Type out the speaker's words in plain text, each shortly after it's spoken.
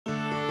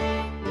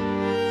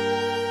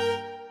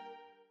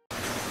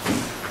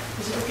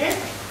Okay.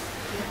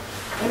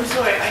 I'm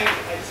sorry,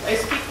 I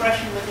speak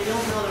Russian, but I don't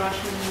know the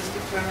Russian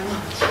linguistic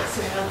terminology, so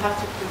I'll have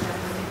to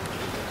present it.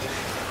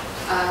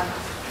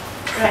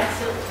 Right,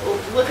 so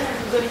what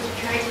I'm going to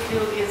try to do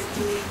is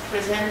to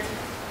present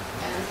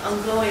an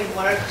ongoing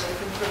work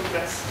in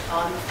progress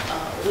on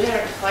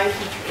where 5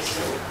 features,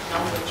 so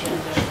number,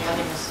 gender,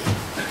 animacy,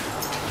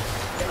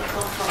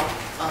 come from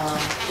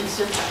in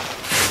syntax.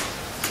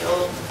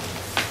 So,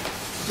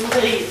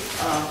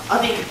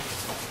 are they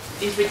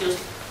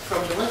introduced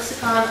from the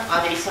lexicon?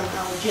 Are they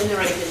somehow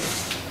generated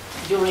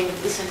during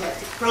the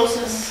syntactic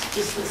process?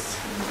 Is this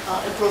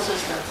a process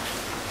that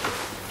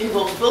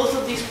involves both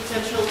of these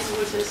potential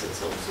sources and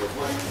so on and so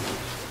forth?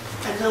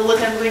 And what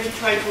I'm going to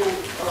try to,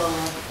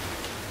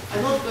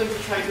 I'm not going to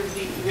try to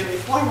be very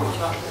formal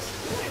about this,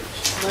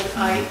 but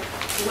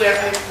where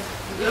I'm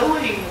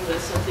going with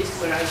this, at least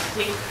where I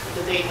think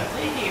the data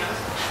taking us,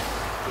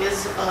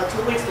 is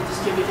towards the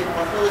distributed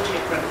morphology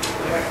approach,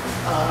 where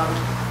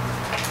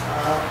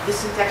the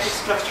syntactic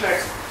structure,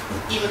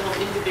 even of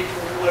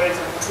individual words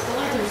and multiple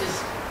items, is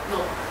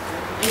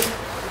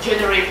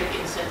generated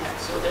in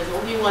syntax. So there's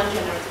only one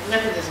generative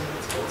mechanism,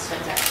 it's called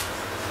syntax.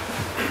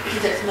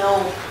 There's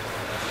no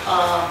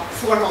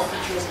formal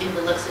features in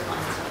the lexicon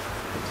itself.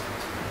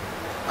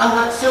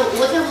 So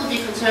what I will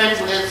be concerned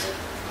with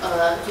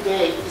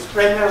today is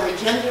primarily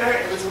gender,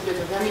 a little bit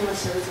of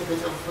animus, a little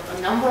bit of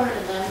a number,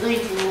 and I'm going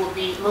to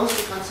be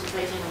mostly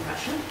concentrating on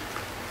Russian.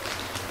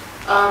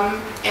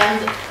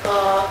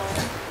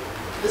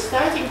 The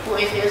starting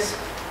point is,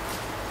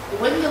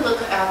 when you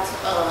look at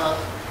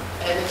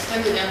an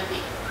extended NP,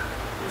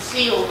 you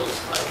see all those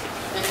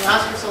 5, and you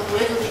ask yourself,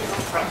 where do they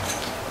come from?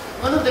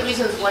 One of the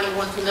reasons why you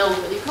want to know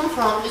where they come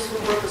from is for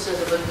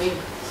purposes of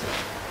agreement. So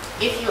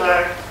if you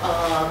are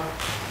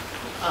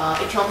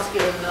a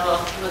Chomskyan,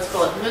 let's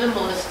call it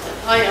minimalist, like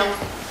I am,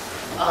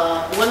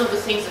 one of the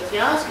things that you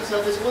ask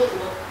yourself is,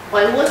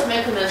 by what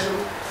mechanism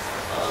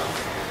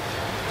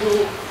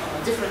do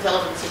different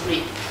elements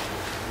agree?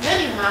 And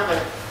then you have a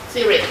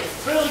theoretical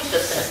approach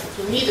that says that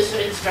you need a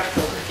certain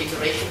structural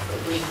configuration for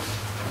agreement.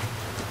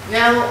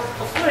 Now,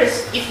 of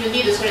course, if you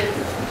need a certain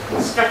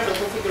structural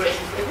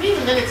configuration for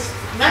agreement, then it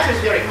matters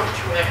very much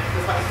where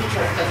the 5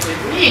 features that you're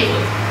agreeing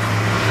with.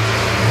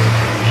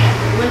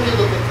 And when you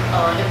look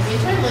at the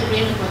internal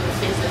agreement, one of the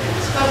things that you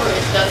discover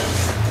is that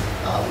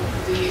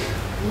the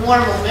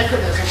normal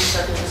mechanism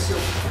that is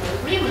assumed for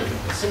agreement,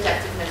 the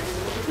syntactic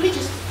mechanism of agreement,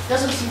 just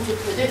doesn't seem to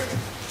predict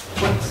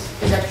what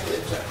is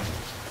actually observed.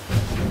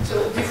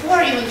 So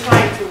before even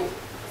trying to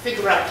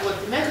figure out what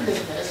the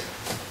mechanism is,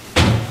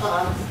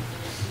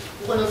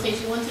 one of the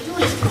things you want to do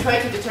is to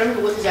try to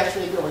determine what is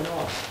actually going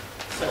on.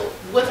 So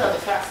what are the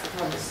facts that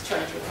one is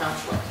trying to account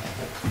for?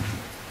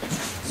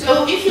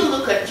 So if you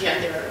look at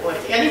gender or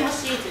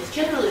animacy, it is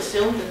generally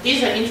assumed that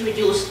these are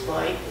introduced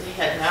by the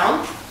head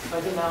noun, by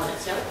the noun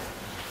itself.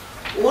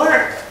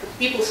 Or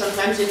people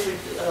sometimes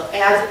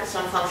add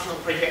some functional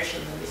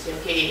projection, and they say,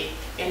 okay,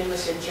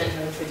 animacy and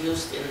gender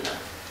introduced in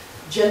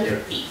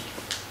gender P.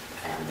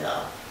 And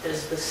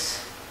there's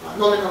this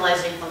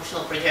nominalizing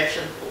functional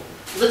projection called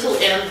little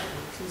n. You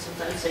can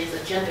sometimes say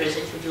that gender is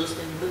introduced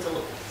in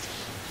little.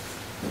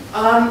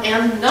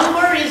 And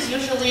number is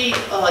usually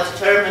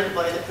determined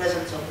by the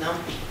presence of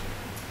num-p.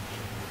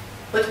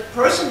 But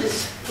person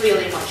is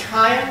clearly much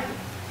higher,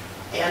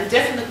 and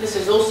definiteness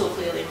is also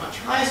clearly much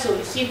higher, so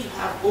you seem to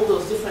have all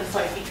those different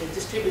 5 features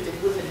distributed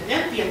within an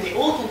NP, and they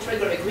all can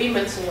trigger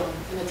agreement, say, on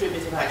an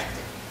attributive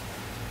adjective,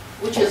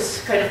 which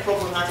is kind of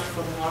problematic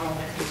for the normal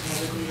mechanism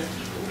of agreement that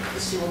people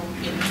assume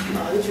in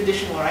the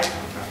tradition where I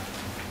come from.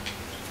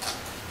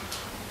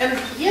 And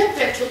yet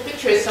the actual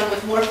picture is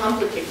somewhat more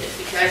complicated,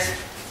 because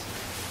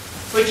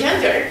for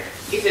gender,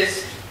 it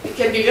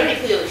can be very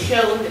clearly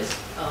shown, this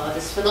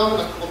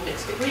phenomenon called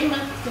mixed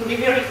agreement, can be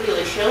very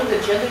clearly shown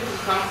that gender can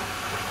come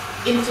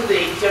into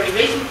the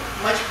derivation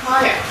much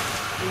higher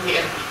in the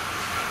NP.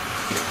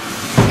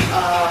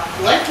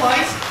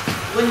 Likewise,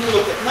 when you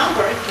look at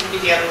number, it can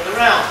be the other way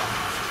around.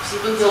 So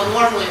even though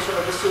normally sort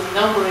of assume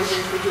number is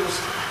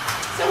introduced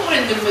somewhere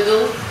in the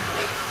middle,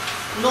 like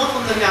not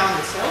on the noun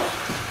itself,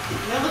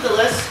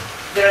 nevertheless,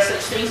 there are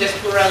such things as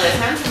pluralia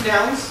tangent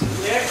nouns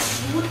where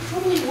you would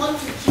probably want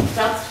to keep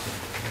that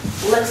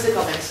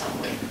lexicon in some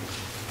way.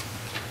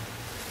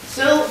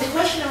 So the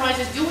question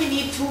arises, do we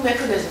need 2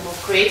 mechanisms of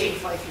creating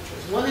 5 features?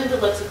 One in the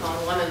lexicon,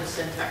 one in the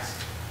syntax.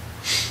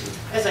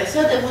 As I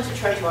said, I want to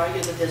try to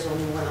argue that there's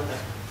only one of them,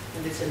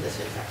 and it's in the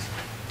syntax.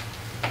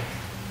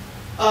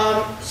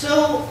 I'm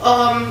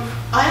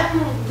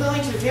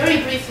going to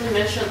very briefly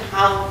mention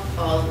how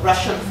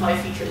Russian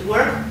 5 features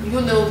work.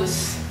 You know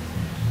this.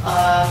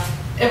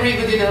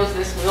 Everybody knows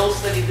this. We all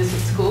studied this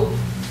at school,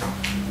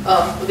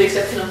 with the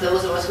exception of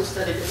those of us who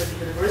studied it at the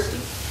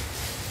university.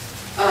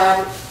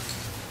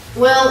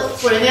 Well,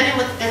 for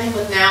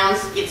inanimate nouns,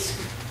 it's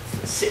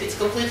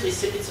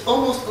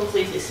almost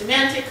completely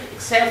semantic,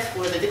 except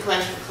for the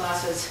declension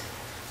classes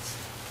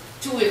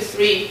 2 and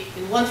 3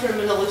 in one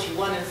terminology,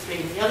 1 and 3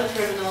 in the other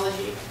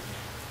terminology.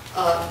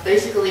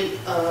 Basically,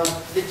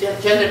 the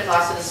gender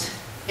classes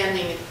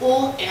ending in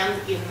O and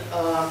in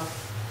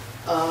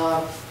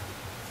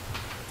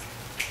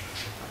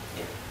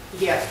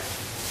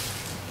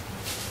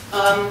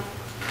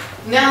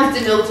Nouns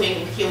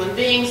denoting human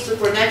beings,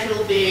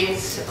 supernatural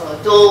beings,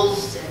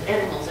 dolls, and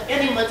animals are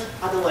animate,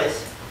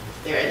 otherwise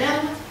they're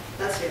inanimate.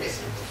 That's very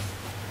simple.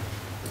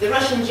 The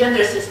Russian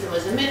gender system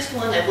is a mixed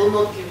one. I will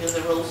not give you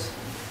the rules.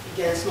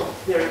 Again, it's not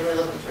very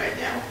relevant right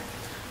now.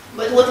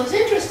 But what is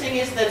interesting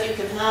is that you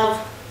can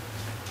have,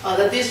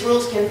 that these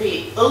rules can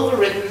be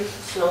overridden,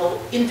 so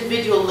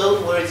individual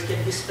loan words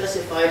can be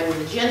specified with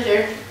a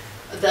gender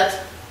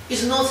that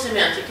is not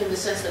semantic in the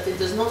sense that it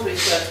does not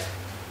reflect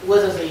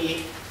whether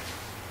the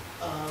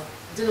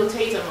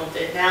denotatum of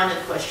the noun in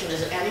question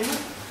is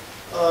animate,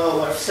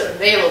 or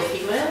male or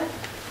female,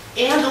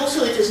 and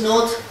also it is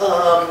not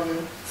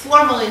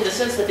formal in the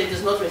sense that it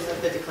does not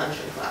reflect the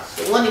declension class.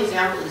 So one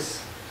example is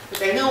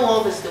that I know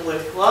of is the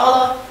word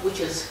koala,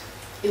 which is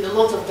in a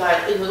lot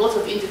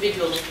of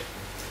individual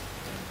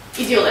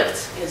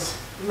idiolects is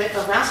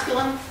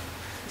masculine,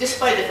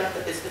 despite the fact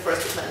that it's the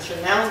first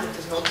declension noun, it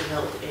does not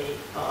denote a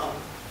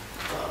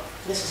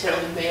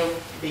necessarily male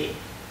being.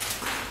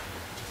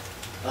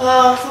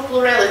 For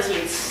plurality,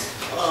 it's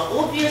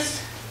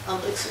obvious,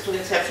 to the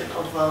exception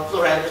of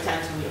plurality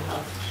times when you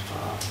have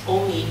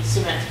only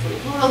semantically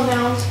plural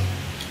nouns.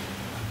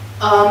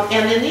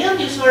 And in the end,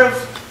 you sort of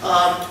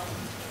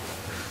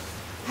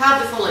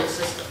have the following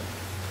system.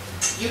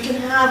 You can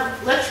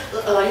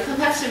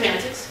have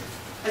semantics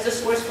as a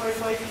source for a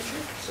phi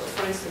feature. So,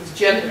 for instance,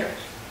 gender,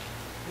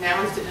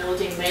 nouns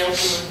denoting male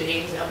human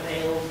beings are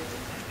male.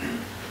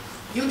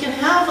 You can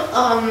have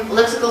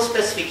lexical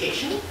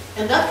specification,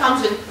 and that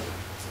comes in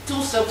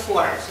two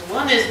subforms.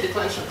 One is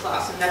declension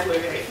class, and that we're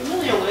very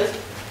familiar with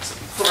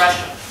for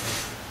Russian.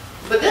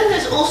 But then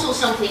there's also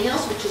something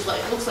else which is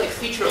looks like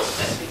featural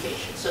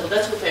specification. So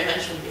that's what I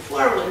mentioned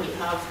before, when you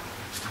have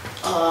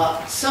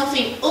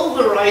something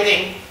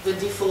overriding the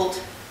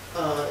default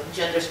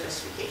gender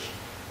specification.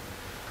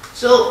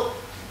 So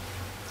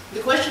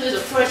the question is,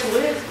 of course,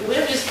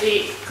 where is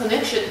the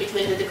connection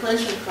between the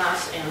declension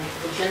class and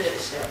the gender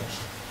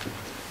established?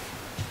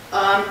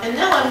 And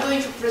now I'm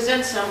going to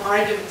present some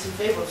arguments in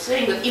favor of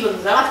saying that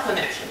even that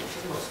connection, which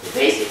is mostly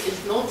basic,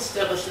 is not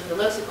established in the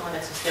lexicon,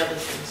 it's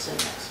established in the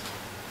syntax.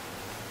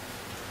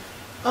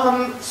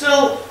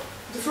 So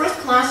the first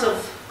class of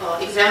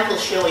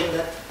examples showing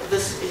that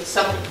this is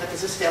something that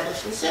is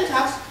established in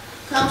syntax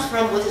comes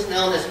from what is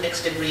known as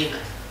mixed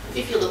agreement. And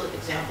if you look at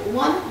example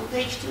 1 on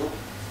page 2,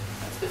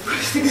 that's the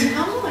first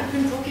example. I've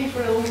been talking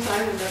for a long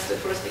time, and that's the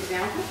first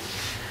example.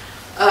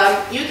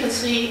 You can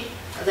see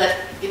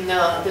that in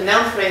the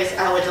noun phrase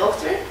our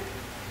doctor,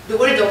 the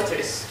word doctor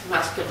is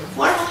masculine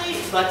formally,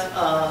 but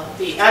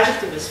the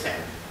adjective is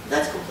feminine.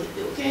 That's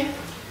completely okay.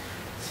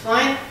 It's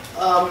fine.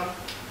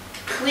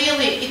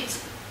 Clearly,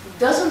 it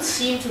doesn't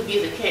seem to be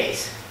the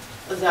case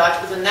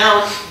that the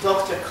noun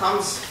doctor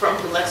comes from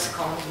the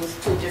lexicon with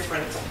two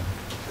different,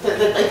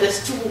 like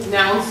there's two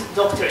nouns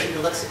doctor in the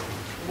lexicon,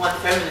 one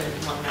feminine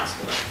and one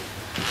masculine.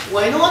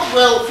 Why not?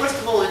 Well, first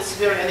of all, it's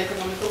very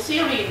uneconomical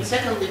theory, and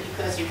secondly,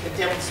 because you can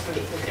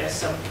demonstrate that there are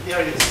some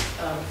various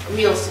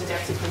real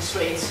syntactic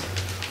constraints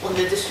on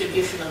the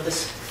distribution of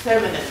this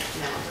feminine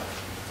noun.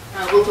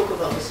 We'll talk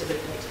about this a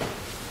bit later.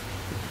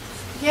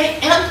 Okay,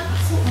 and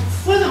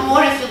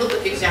furthermore, if you look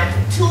at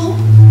example 2,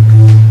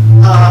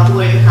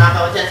 where you have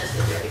our dentist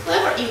is very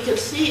clever, you can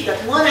see that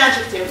one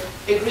adjective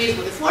agrees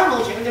with the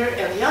formal gender,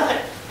 and the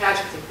other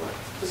adjective, or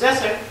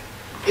possessor,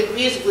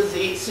 agrees with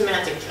the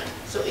semantic gender.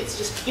 So it's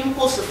just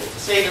impossible to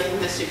say that in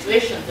this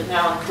situation the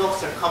noun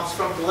doctor comes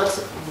from the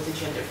lexicon with a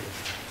gender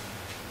feature.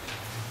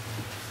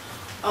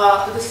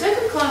 The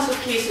second class of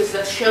cases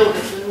that show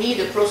that you need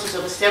a process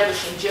of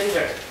establishing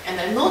gender, and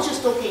I'm not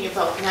just talking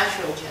about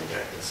natural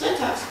gender in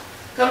syntax,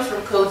 comes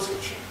from code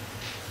switching.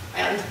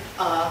 And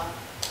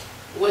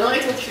when I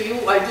talk to you,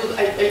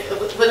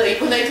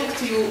 when I talked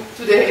to you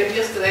today and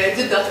yesterday, I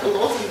did that a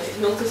lot, and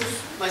I noticed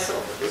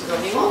myself what was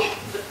going on.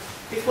 But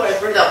before I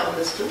read up on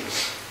this too.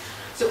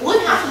 So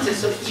what happens is,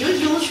 so you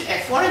use a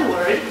foreign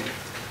word,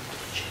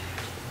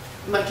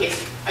 in my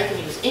case, I can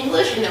use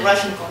English in a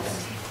Russian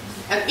context.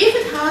 And if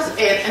it has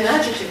an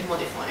adjective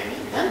modifying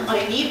it, then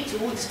I need to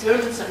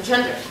determine some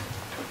gender.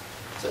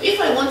 So if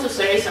I want to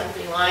say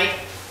something like,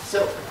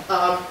 so,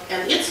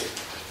 and it's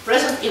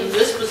present in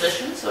this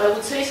position, so I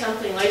would say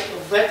something like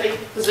v этой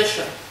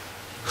position,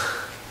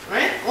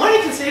 right? Or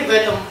I can say v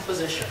этом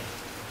position.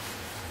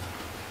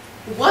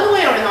 One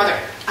way or another,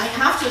 I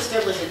have to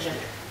establish a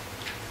gender.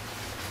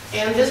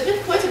 And there's been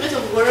quite a bit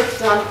of work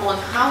done on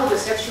how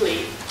this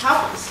actually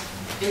happens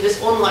in this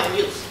online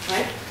use,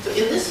 right? So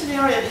in this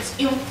scenario, it's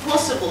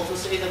impossible to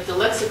say that the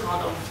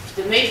lexicon of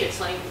the matrix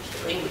language,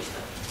 the language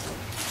that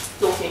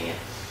I'm talking in,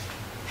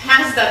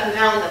 has that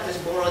noun that is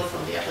borrowed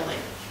from the other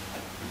language.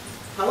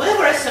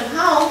 However,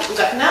 somehow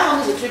that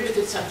noun is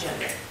attributed some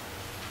gender.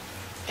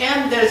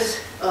 And there's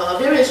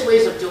various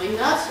ways of doing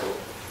that. So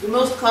the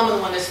most common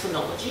one is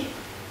phonology.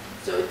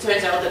 So it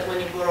turns out that when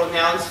you borrow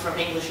nouns from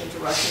English into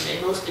Russian,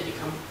 they mostly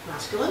become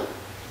masculine.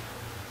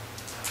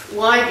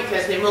 Why?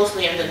 Because they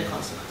mostly end in a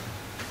consonant.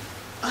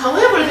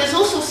 However, there's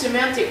also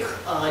semantic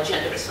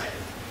gender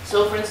assignment.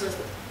 So for instance,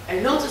 I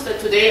noticed that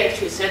today I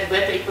actually said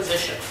vete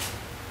position.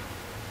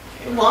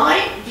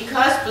 Why?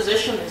 Because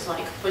position is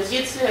like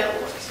позиция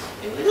or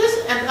something like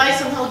this, and I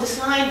somehow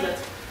decide that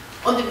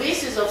on the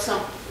basis of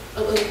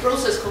a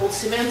process called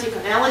semantic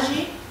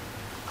analogy,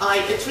 I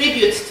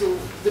attribute to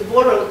the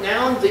borrowed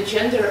noun the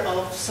gender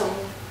of some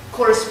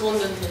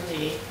correspondent in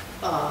the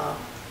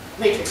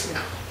matrix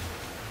noun.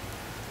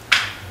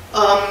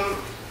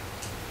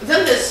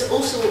 Then there's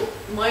also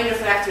minor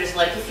factors,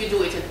 like if you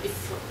do it,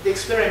 if the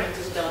experiment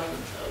is done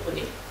when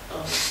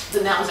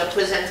the nouns are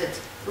presented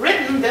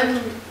written,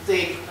 then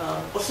the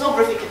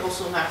orthography can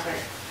also matter,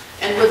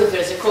 and whether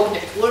there's a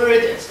cognate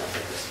word and stuff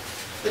like this.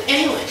 But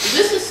anyway,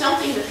 this is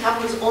something that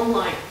happens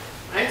online,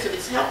 right? So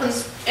it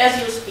happens as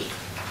you speak.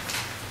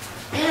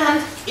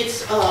 And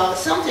it's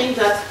something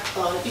that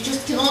you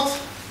just cannot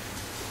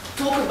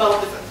talk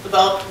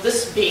about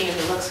this being in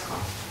the lexicon.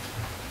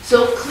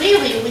 So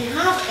clearly we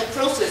have a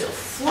process of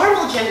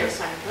formal gender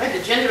assignment, right?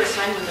 The gender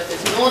assignment that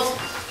is not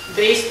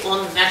based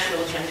on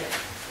natural gender.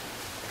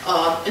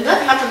 And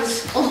that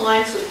happens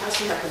online, so it has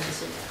to happen in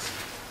syntax.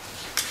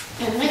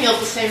 And many of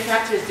the same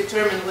factors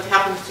determine what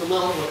happens to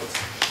loan words.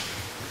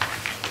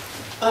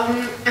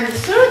 And the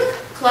third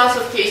class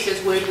of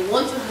cases where you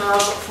want to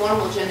have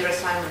formal gender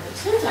assignment in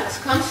syntax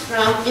comes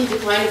from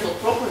indeclinable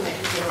proper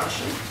names in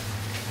Russian.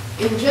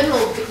 In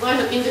general,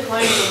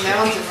 indeclinable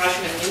nouns in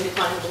Russian and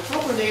indeclinable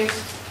proper names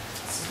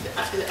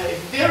are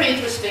very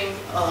interesting,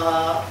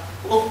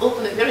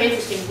 open a very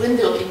interesting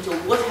window into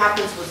what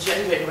happens with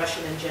gender in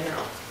Russian in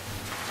general.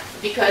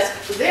 Because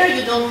there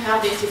you don't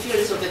have the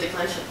interference of the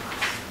declension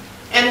class.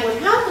 And what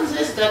happens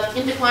is that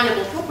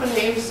indeclinable proper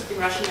names in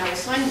Russian are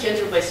assigned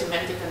gender by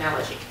semantic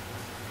analogy.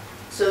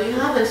 So you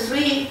have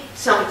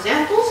some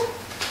examples,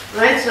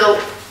 right? So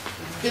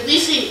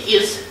Tbilisi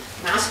is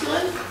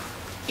masculine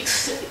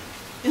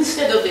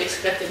instead of the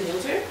expected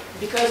neuter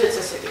because it's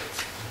a city.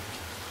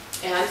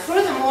 And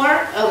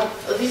furthermore,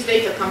 these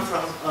data come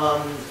from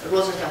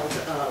Rosenthal's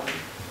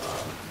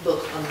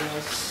book on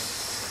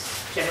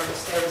general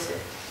stylistic.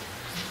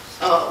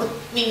 I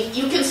mean,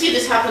 you can see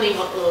this happening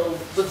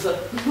with the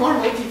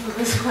normal people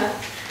as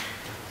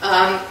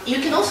well.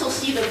 You can also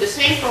see that the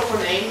same proper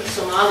name,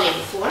 Somali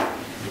before,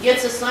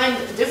 gets assigned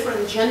a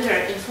different gender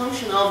in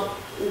function of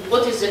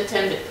what is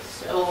intended.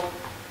 So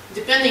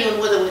depending on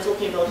whether we're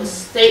talking about a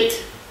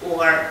state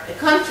or a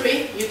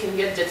country, you can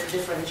get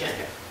different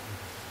gender.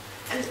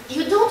 And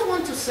you don't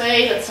want to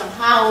say that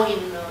somehow in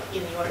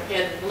your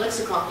head, in the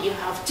lexicon, you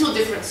have two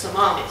different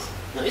Somalis.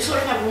 No, you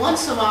sort of have one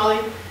Somali,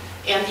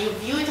 and you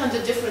view it under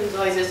different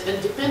guises,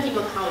 and depending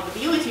on how you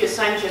view it, you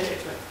assign gender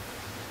to it.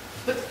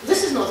 But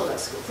this is not a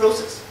lexical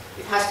process.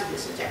 It has to be a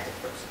syntactic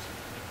process.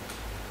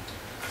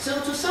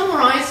 So to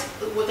summarize,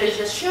 what I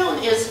just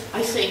shown is,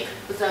 I think,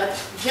 that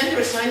gender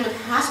assignment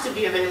has to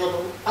be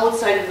available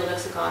outside of the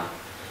lexicon.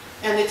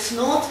 And it's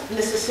not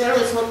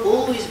necessarily, it's not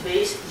always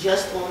based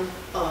just on,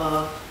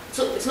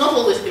 so it's not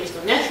always based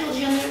on natural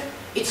gender.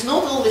 It's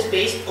not always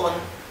based on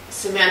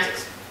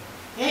semantics.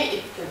 Okay?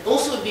 It can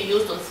also be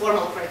used on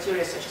formal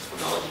criteria such as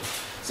phonology.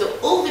 So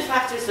all the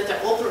factors that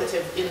are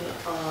operative in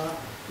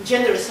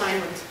gender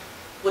assignment,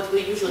 what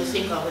we usually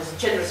think of as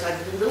gender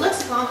assignment in the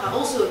lexicon, are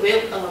also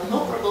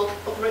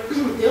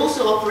operable. They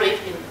also operate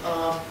in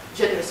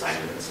gender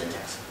assignment in the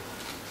syntax.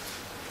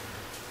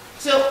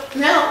 So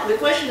now the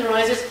question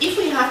arises: if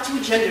we have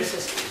two gender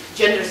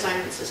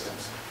assignment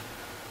systems,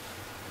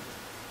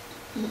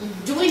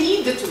 do we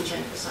need the two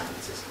gender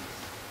assignment systems?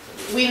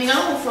 We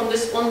know from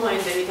this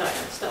online data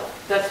and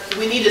stuff that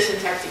we need a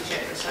syntactic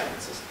gender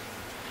assignment system.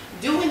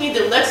 Do we need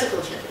a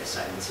lexical gender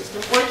assignment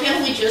system, or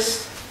can we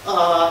just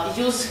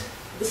use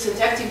the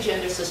syntactic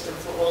gender system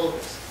for all of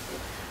this?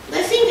 And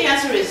I think the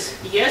answer is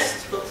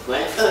yes, both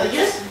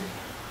yes.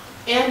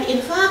 And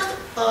in fact,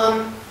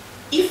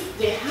 if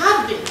there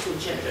had been two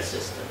gender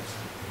systems,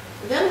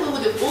 then we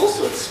would have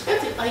also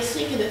expected, I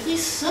think, in at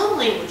least some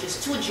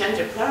languages, two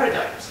gender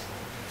paradigms.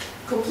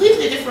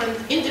 Completely different,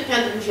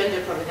 independent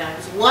gender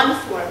paradigms. One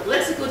for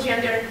lexical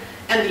gender,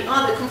 and the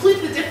other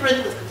completely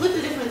different, with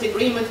completely different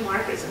agreement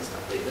markers and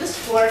stuff like this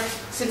for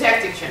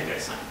syntactic gender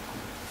assignment.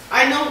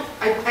 I know,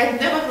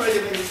 I've never heard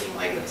of anything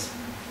like this.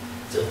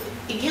 So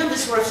again,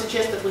 this sort of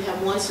suggests that we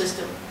have one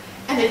system,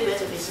 and it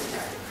better be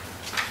syntactic.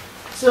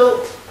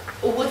 So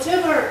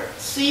whatever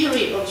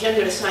theory of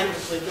gender assignment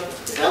we're going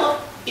to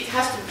develop, it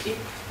has to be,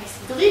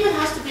 I believe it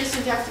has to be a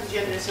syntactic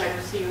gender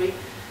assignment theory,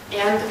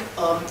 and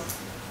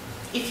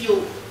if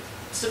you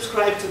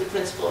subscribe to the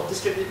principle of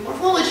distributed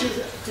morphology,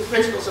 to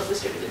principles of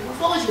distributed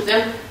morphology,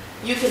 then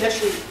you can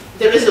actually,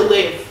 there is a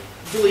way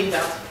of doing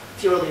that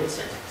purely in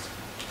syntax.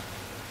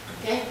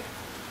 Okay?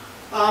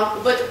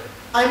 But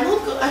I'm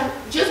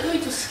just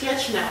going to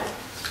sketch now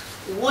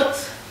what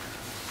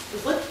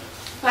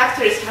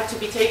factors have to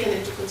be taken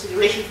into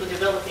consideration for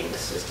developing the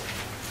system.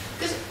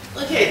 Because,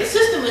 okay, the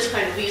system is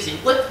kind of easy.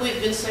 What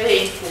we've been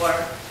saying for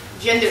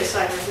gender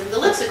assignment in the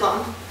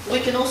lexicon, we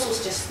can also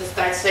just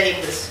start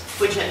saying this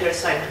for gender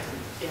assignment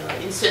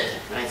in syntax,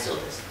 right? So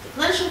there's the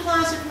declension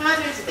class, it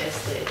matters,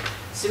 there's the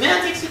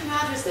semantics it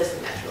matters, there's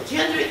the natural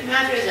gender it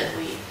matters, and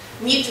we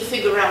need to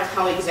figure out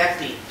how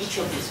exactly each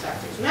of these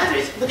factors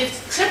matters, but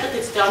except that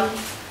it's done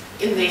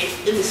in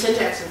the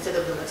syntax instead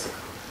of the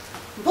lexicon.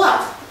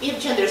 But if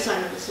gender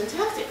assignment is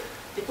syntactic,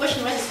 the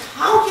question arises,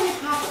 how can it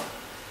happen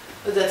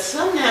that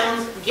some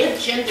nouns get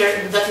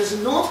gender that is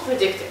not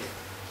predicted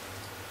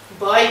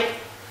by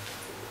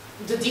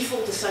the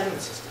default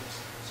assignment systems?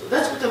 So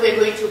that's what we're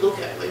going to look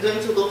at. We're going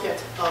to look at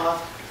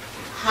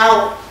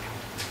how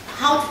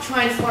to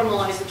try and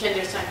formalize the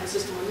gender assignment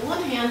system on the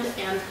one hand,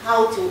 and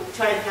how to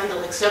try and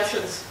handle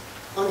exceptions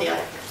on the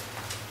other hand.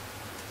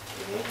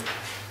 Okay?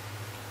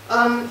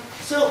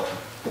 So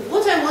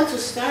what I want to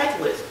start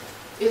with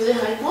is the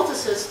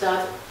hypothesis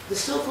that the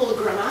so-called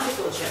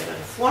grammatical gender,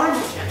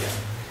 formal gender,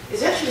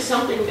 is actually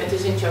something that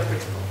is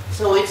interpretable.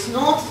 So it's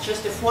not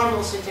just a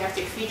formal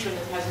syntactic feature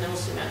that has no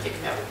semantic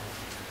value.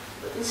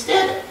 But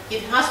instead,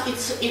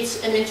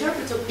 it's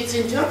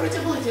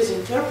interpretable, it is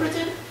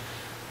interpreted,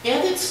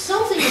 and it's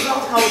something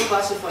about how we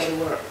classify the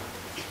world.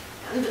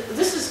 And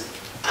this is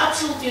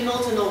absolutely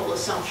not a novel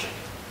assumption.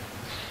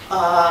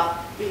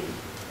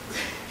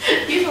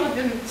 People have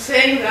been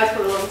saying that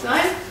for a long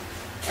time,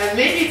 and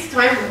maybe it's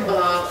time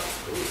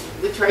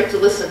we try to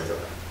listen to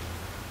them.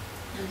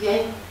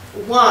 Okay?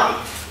 Why?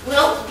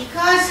 Well,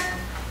 because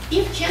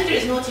if gender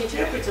is not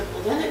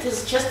interpretable, then it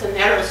is just a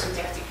narrow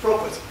syntactic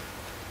property.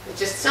 It's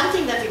just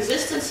something that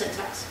exists in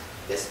syntax.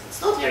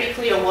 It's not very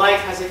clear why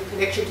it has a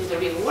connection to the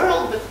real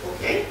world, but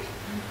okay.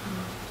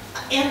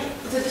 And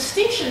the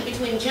distinction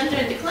between gender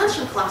and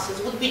declension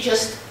classes would be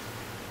just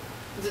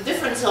the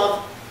difference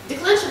of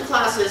declension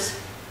classes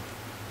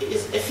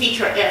is a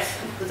feature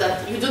F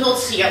that you do not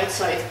see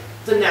outside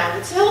the noun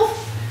itself,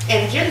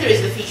 and gender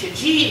is the feature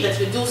G that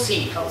you do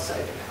see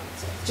outside the noun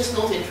itself. Just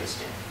not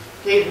interesting.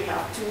 Okay, we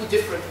have two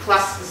different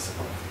classes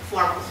of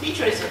formal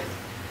features, and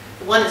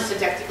one is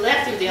syntactically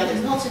active, the other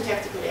is not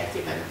syntactically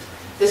active, and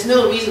there's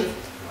no reason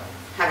for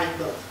having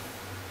both.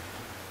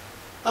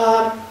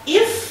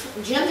 If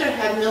gender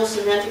had no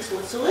semantics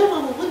whatsoever,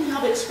 we wouldn't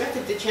have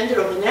expected the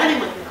gender of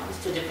inanimate nouns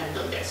to depend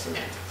on their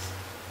semantics.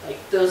 Like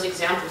those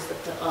examples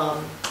that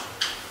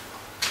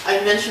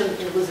I mentioned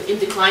with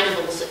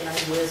indeclinables and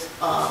with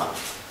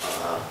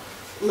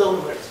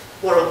loan words,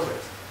 borrowed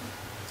words.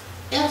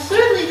 And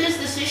thirdly, there's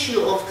this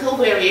issue of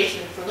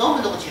covariation in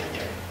pronominal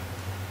gender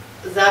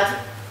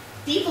that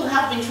people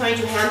have been trying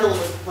to handle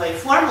by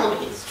formal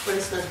means, for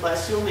instance, by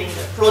assuming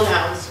that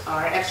pronouns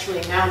are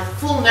actually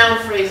full noun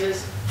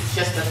phrases, it's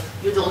just that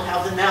you don't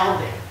have the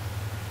noun there,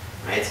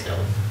 right? So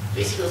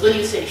basically, when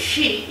you say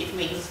she, it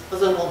means the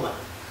woman, or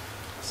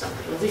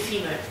something, or the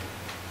female.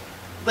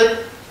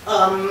 But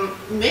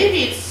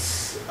maybe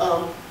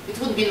it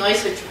would be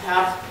nicer to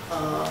have,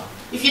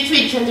 if you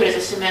treat gender as a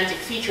semantic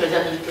feature,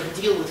 then you can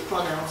deal with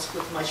pronouns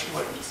with much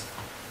more ease.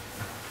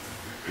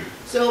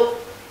 So,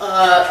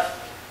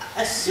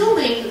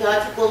 assuming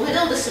that, well, we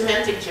know the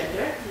semantic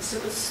gender,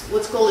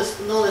 what's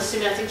known as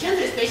semantic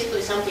gender is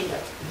basically something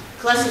that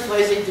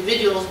classifies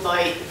individuals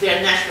by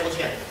their natural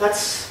gender.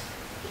 That's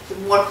the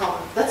more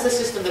common, that's the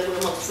system that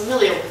we're most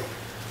familiar with.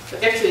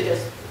 But actually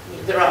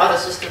there are other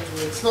systems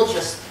where it's not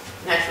just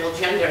natural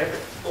gender, but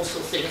also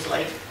things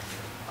like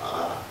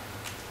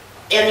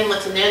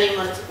animate,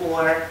 inanimate,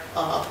 or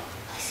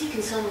I think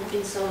in some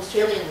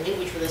Australian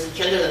language there's a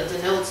gender that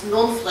denotes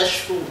non-flesh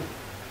food.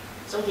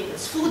 Something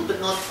that's food but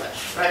not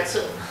flesh, right?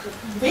 So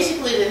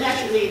basically the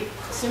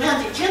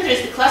semantic gender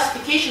is the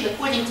classification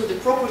according to the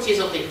properties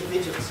of the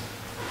individuals.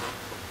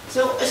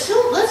 So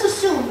let's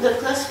assume that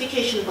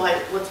classification by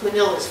what we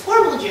know as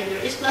formal gender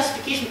is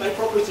classification by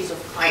properties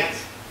of kind.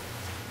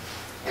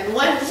 And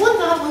why we want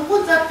that? We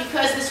want that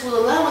because this will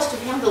allow us to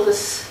handle this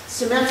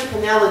semantic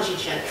analogy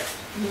gender,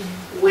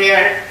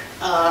 where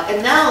a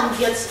noun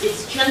gets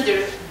its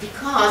gender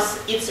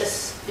because it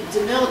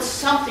denotes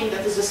something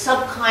that is a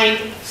subkind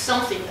of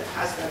something that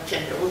has that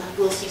gender.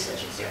 We'll see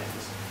such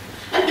examples.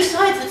 And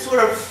besides,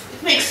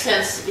 it makes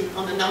sense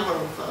on a number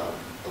of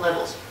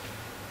levels.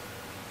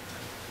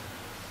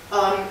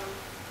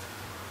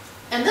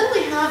 And then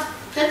we have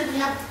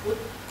what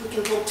we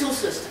can call two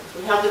systems.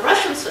 We have the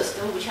Russian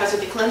system, which has a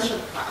declension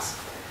class,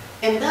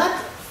 and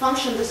that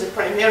functions as a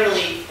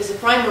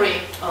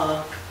primary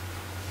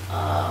I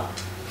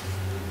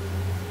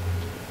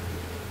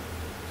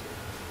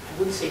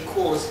wouldn't say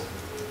cause,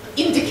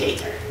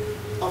 indicator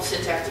of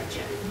syntactic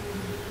gender.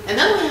 And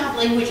then we have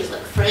languages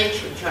like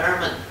French and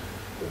German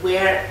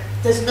where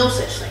there's no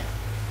such thing.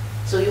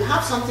 So you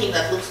have something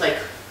that looks like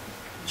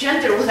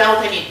gender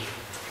without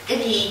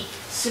any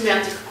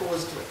semantic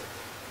cause to it.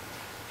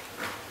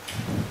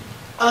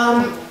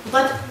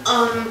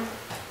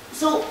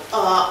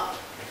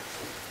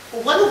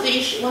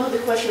 One of the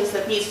questions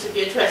that needs to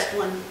be addressed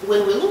when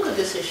we look at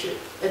this issue,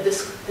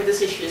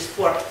 is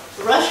for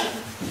Russian,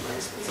 for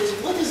instance, is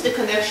what is the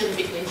connection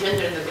between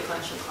gender and the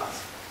declension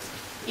class?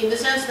 In the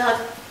sense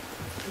that,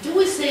 do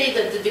we say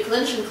that the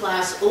declension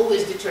class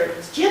always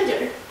determines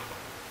gender,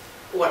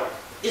 or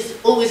is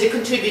always a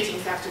contributing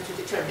factor to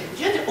determining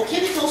gender, or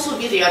can it also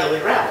be the other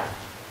way around?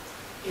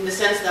 In the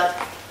sense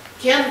that,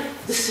 can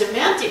the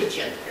semantic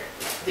gender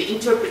the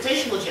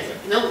interpretational gender,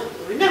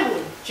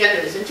 remember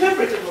gender is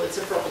interpretable, it's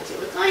a property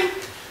of a kind,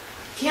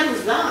 can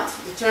that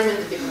determine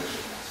the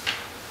declension class?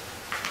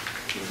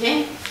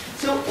 Okay?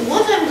 So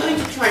what I'm going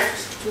to try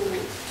to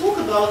talk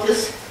about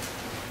is,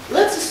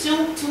 let's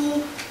assume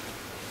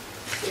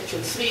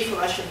actually three for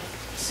Russian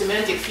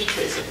semantic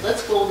features, and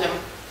let's call them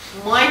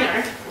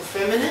minor for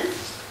feminine,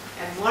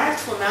 and marked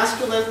for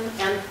masculine,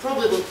 and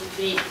probably will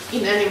be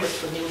inanimate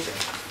for neuter.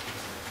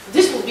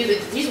 These will be the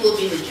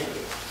gender.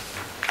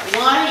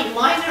 Why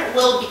minor?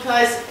 Well,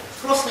 because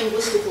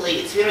cross-linguistically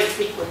it's very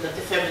frequent that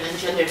the feminine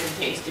gender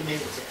contains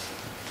diminutives.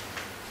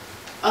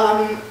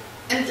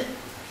 And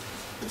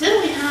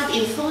then we have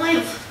in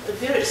 5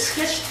 very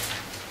sketched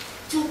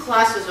 2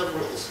 classes of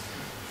rules.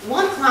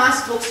 One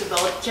class talks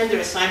about gender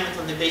assignment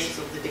on the basis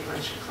of the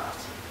declension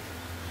class.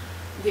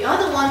 The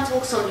other one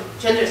talks on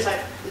gender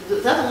assignment.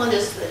 The other one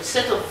is a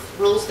set of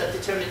rules that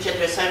determine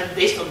gender assignment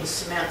based on the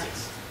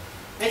semantics.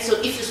 Right? So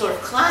if you sort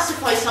of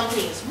classify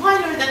something as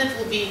minor, then it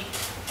will be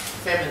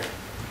feminine.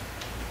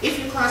 If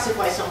you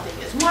classify something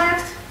as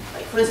marked,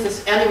 like for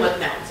instance, animate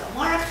nouns are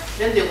marked,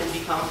 then they will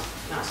become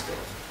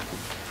masculine.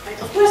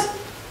 Right? Of course,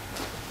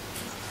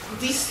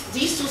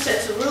 these 2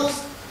 sets of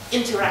rules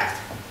interact.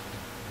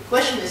 The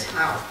question is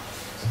how.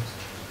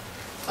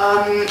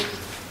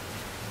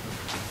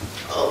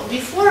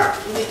 Before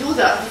we do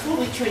that, before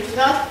we turn to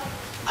that,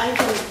 I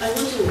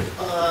want to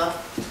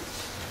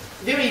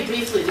very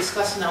briefly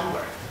discuss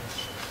number,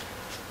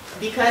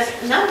 because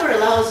number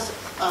allows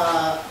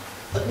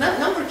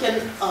number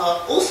can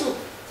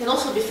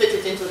also be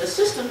fitted into the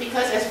system,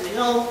 because as we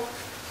know,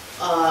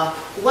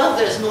 while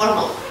there's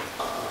normal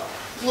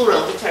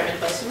plural determined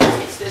by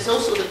semantics, there's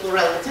also the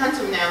plurality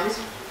tantum nouns,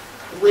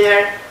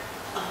 where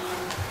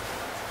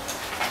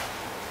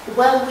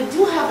while we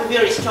do have a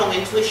very strong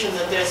intuition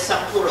that there's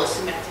some plural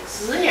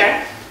semantics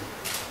there,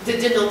 the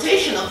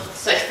denotation of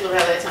such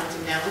plurality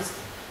tantum nouns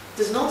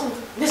does not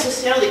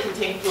necessarily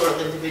contain plural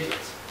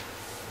individuals.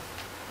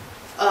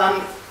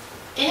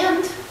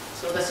 And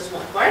so this is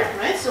one part,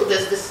 right? So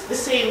there's the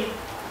same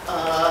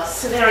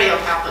scenario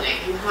happening.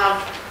 You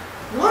have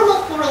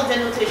normal plural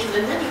denotation,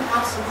 and then you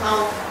have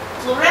somehow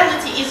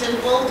plurality is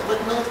involved, but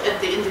not at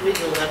the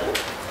individual level.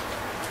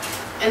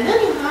 And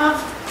then you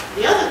have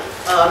the other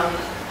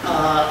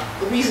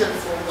reason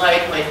for why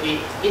it might be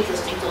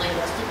interesting to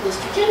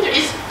linguistic gender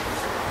is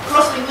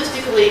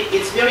cross-linguistically,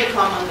 it's very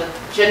common that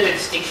gender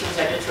distinctions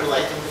are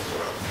neutralized in the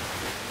plural.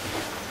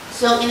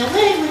 So in a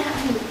way, we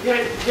have a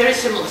very, very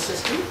similar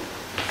system,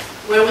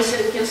 where we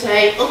can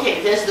say,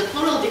 okay, there's the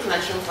plural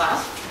declension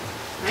class,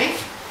 right?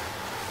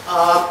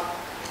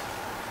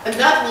 And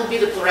that will be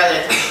the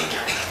plurality tantum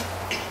noun.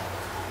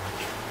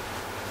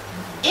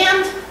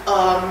 And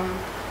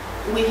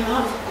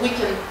we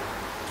can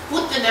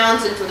put the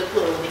nouns into the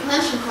plural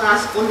declension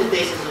class on the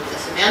basis of the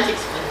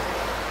semantics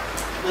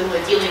when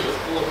we're dealing with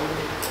plural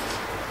individuals.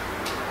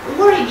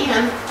 Or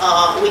again,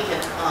 we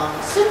can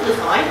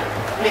simplify,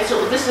 right?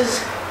 So this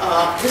is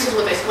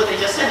what I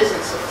just said is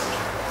in source.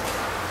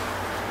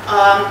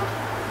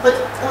 But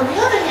on the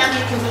other hand,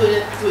 you can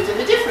do it in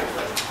a different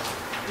way.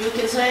 You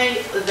can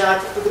say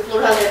that the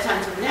plurality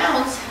tantum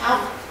nouns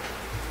have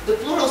the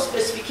plural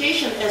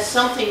specification as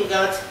something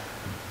that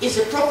is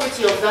a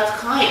property of that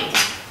kind.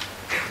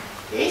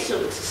 Okay,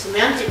 so it's a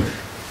semantic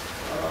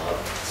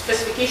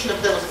specification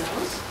of those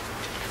nouns.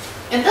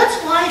 And that's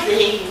why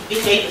they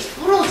behave as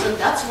plurals, and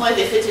that's why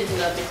they fit into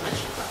that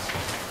declension class.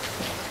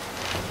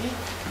 Okay.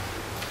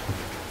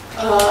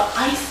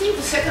 I think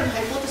the second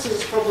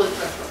hypothesis is probably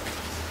preferable.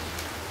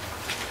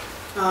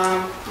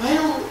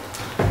 I'll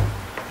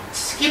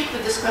skip the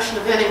discussion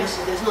of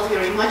animacy. There's not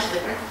very much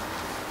there.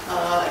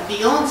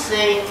 Beyond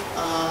saying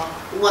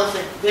one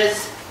thing,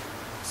 there's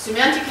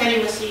semantic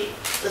animacy.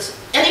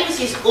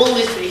 Animacy is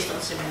always based on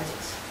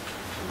semantics,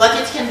 but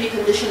it can be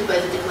conditioned by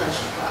the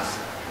declension class.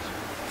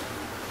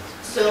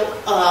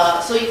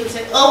 So you can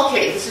say,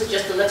 okay, this is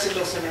just a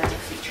lexical semantic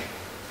feature.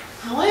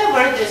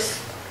 However, there's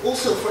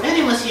also for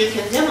animacy, you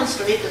can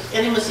demonstrate that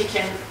animacy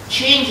can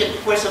change in the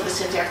course of the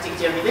syntactic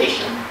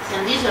derivation,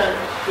 and these are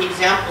the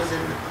examples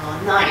in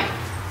 9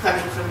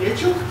 coming from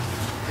Virchuk,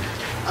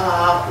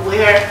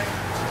 where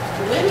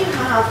when you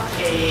have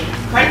a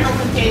cardinal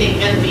containing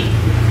NB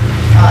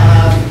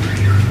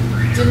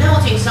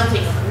denoting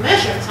something of a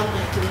measure,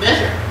 something to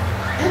measure,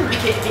 and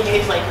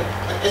behaves like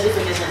as if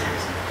it is an X.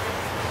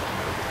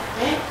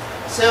 Okay?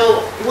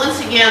 So once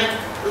again,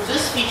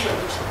 this feature,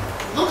 which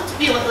looked to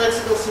be like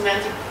lexical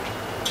semantic,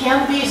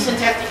 can be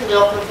syntactically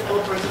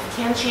operative,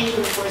 can change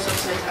in the course of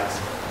syntax.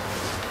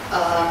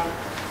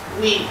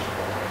 We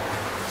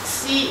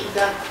see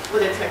that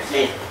what I try to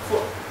say,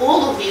 for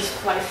all of these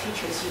 5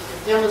 features, you can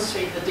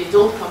demonstrate that they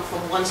don't come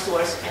from one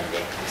source, and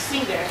I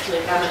think they're actually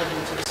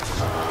amenable to this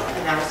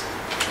analysis.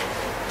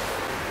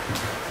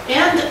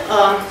 And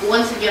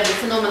once again, the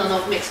phenomenon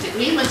of mixed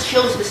agreement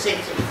shows the same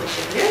thing for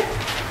gender.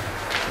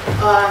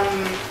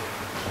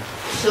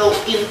 So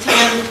in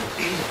 10,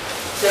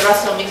 there are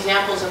some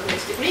examples of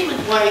mixed agreement.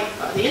 Why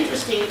are they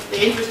interesting?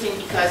 They're interesting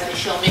because they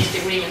show mixed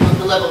agreement on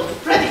the level of the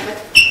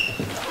predicate,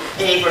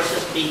 A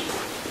versus B.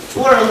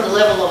 or on the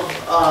level of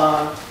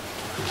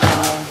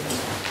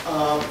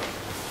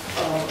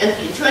NP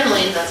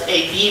internally, that's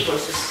AB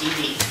versus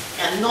CD.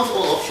 And not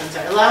all options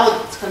are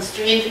allowed. It's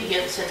constrained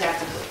against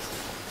syntactically.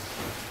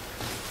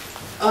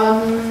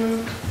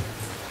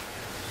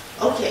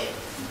 Okay.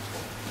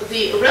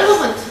 The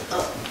relevant,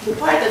 the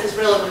part that is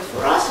relevant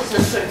for us is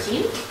in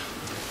 13,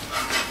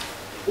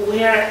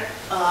 where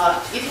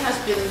it has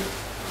been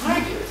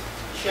argued,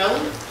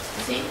 shown,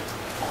 see,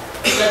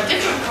 that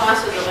different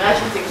classes of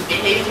adjectives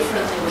behave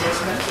differently with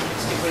respect to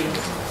mixed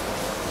agreement.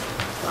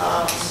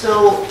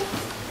 So,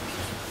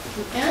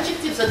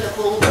 adjectives that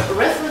hold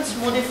reference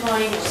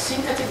modifying or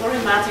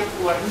syncagrammatic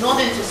or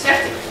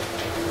non-intersecting,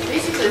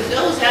 basically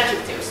those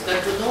adjectives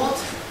that do not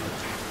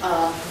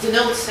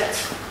denote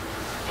sets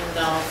in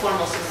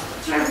formal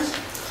semantic terms,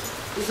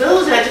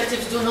 those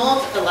adjectives do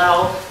not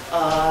allow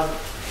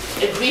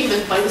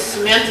agreement by the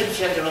semantic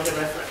gender of the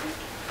referent.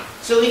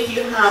 So if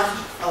you have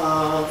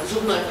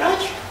зубной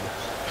врач,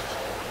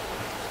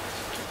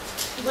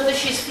 whether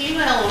she's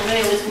female or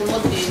male, it will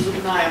not be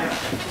зубная врач.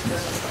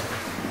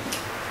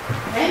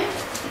 Okay?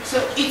 So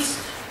it's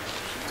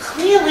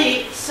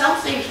clearly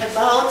something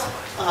about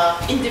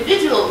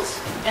individuals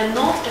and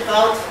not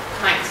about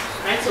kinds.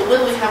 Right? So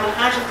when we have an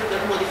adjective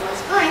that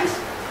modifies kinds,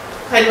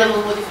 kind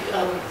level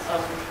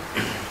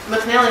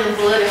McNally and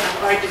Valletta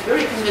have argued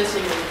very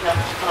convincingly that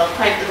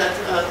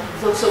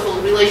those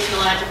so-called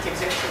relational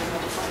adjectives actually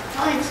modify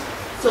kinds.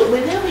 So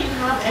whenever you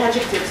have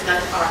adjectives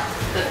that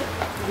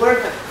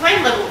work at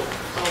kind level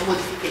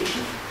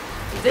modification,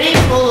 they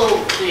follow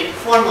the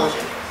formal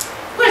gender.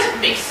 Of course, it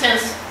makes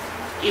sense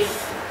if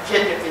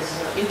gender is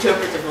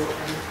interpretable,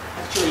 and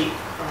actually,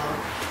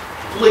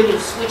 when you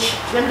switch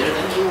gender,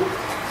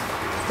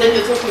 then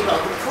you're talking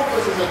about the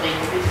properties of the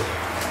individual.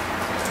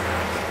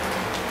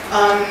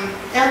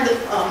 And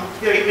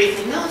very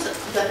briefly note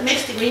that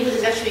mixed agreement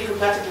is actually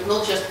compatible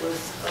not just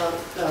with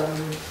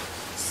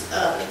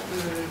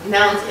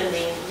nouns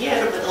ending in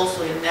 "-er", but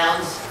also in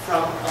nouns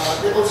from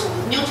also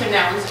with neuter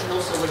nouns and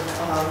also with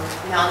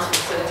nouns with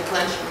third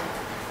declension,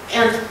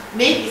 and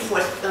maybe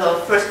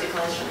first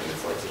declension in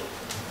 14.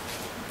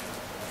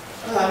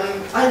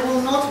 I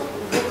will not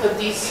look at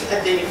these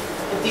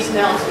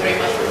nouns very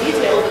much in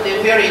detail, but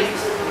they're very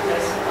interesting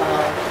because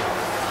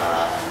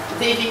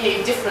they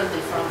behave differently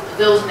from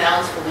those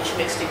nouns for which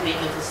mixed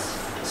agreement is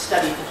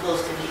studied in close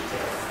to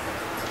detail.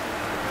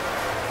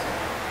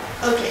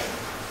 Okay.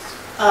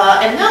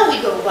 And now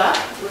we go back.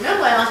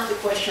 Remember I asked the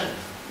question,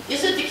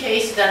 is it the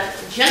case that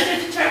gender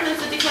determines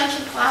the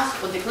declension class,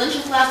 or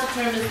declension class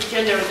determines the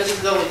gender, or does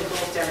it go in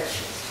both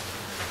directions?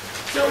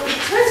 So it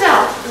turns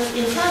out that,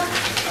 in fact,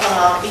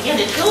 again,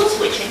 in code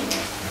switching,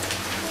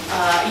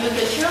 you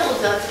can show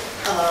that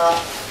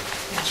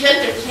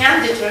gender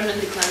can determine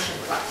declension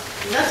class.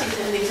 And that's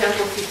in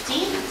example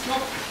 15. It's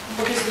not,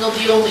 obviously not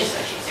the only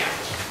such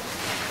example.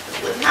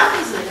 What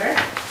happens there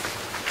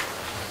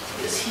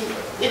is here.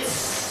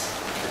 It's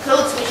a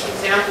code switch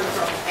example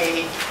from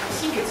I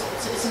think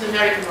it's an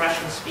American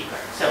Russian speaker.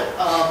 So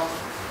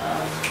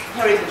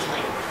heritage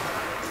language.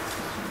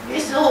 Okay,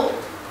 so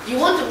you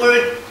want the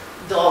word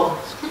dog.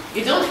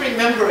 You don't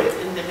remember it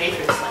in the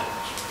matrix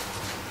language.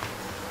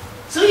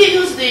 So you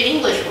use the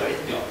English word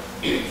dog.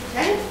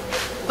 Okay?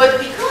 But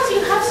because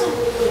you have some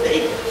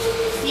vague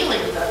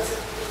feeling that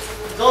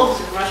dogs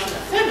in Russian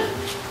are feminine,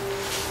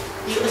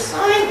 you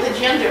assign the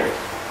gender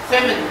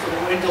feminine to the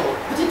word dog,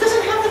 but it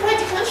doesn't have the right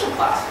declension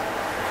class.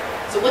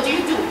 So what do?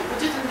 You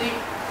put it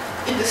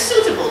in the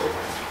suitable.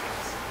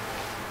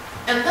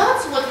 And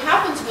that's what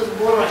happens with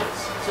borrowings.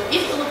 So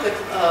if you look at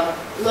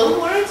loan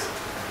words,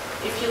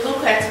 if you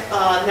look at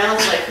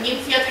nouns like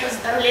нимфетка,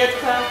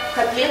 старлетка,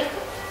 котлетка,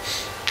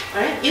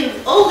 right?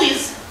 In all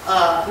these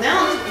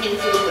nouns, I mean,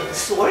 if you look at the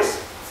source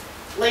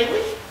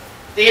language,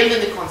 they end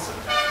in a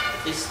consonant,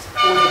 at least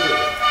audibly.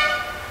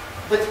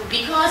 But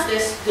because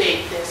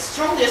they're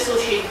strongly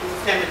associated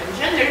with feminine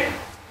gender,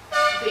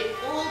 they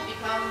all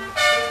become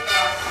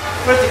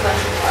first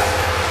declension class,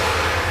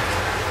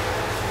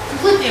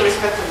 completely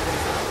irrespective of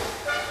themselves.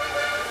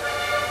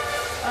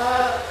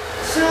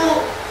 So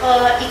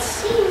it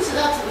seems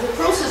that the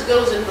process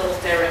goes in both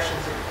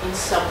directions in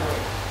some way.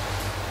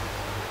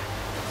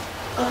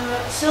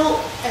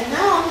 So a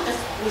noun, as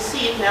we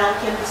see it now,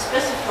 can be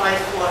specified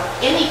for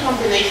any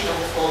combination of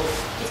the following.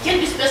 It can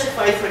be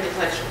specified for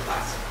declension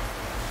class.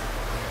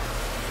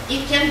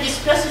 It can be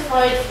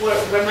specified for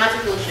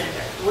grammatical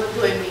gender. What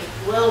do I mean?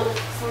 Well,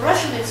 for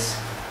Russian it's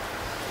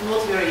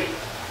not very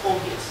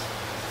obvious.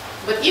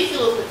 But if you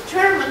look at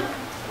German,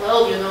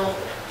 well, you know,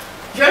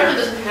 German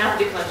doesn't have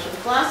declension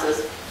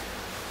classes,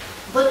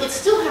 but it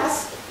still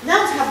has,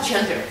 nouns have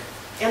gender.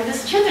 And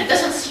this gender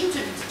doesn't seem to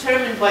be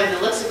determined by the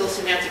lexical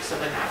semantics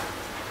of a noun.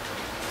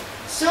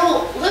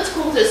 So let's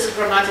call this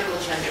grammatical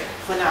gender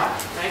for now,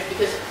 right?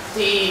 Because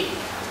the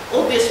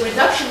obvious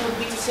reduction would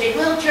be to say,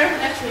 well, German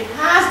actually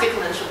has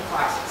declension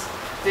classes.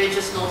 They're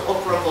just not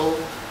operable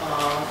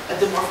at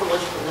the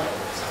morphological level.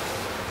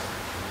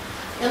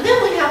 And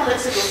then we have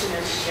lexical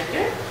semantic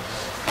gender,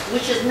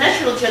 which is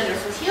natural gender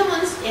for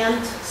humans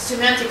and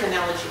semantic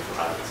analogy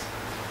for others.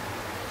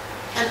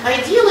 And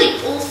ideally,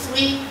 all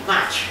three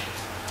match,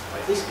 or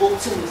at least all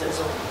two is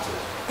only two.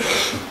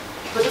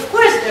 But of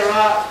course, there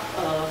are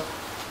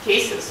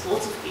cases,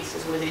 lots of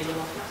cases where they do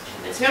not match.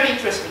 And it's very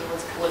interesting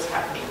what's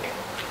happening there.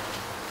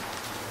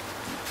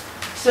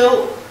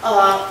 So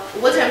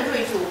what I'm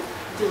going to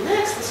do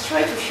next is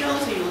try to show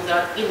to you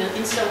that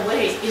in some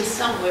ways,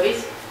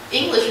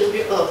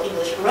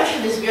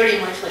 Russian is very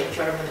much like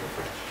German and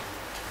French.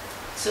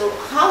 So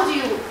how do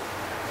you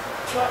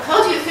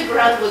figure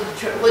out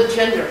what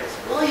gender is?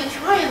 Well, you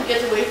try and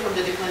get away from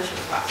the declension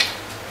class.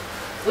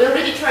 We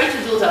already tried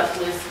to do that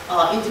with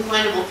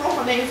indeclinable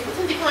proper names, but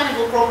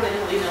indeclinable proper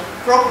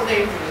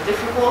names are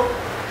difficult.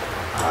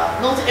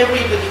 Not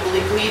everybody will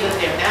agree that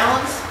they're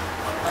nouns,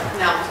 like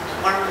nouns in the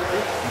normal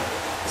way,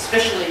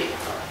 especially,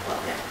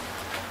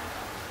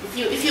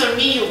 if you're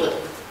me, you will.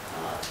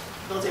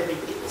 Not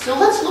everybody will. So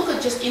let's look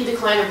at just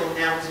indeclinable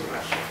nouns in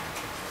Russian.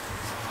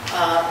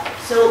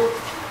 So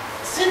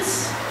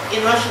since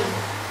in Russian,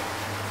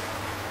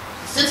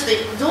 since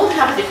they don't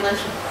have a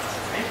declension class,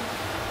 right?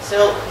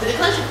 So the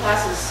declension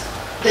classes,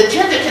 the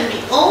gender can be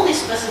only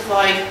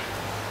specified,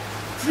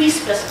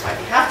 pre-specified.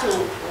 You have to,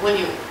 when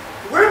you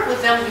work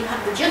with them,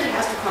 the gender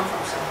has to come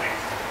from somewhere.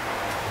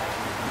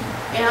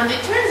 And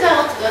it turns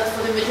out that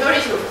for the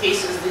majority of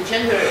cases, the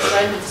gender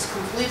assignment is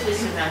completely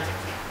semantic.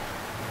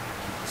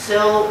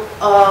 So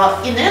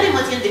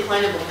inanimate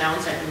indeclinable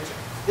nouns are neuter.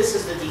 This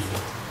is the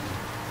default.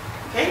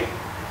 Okay?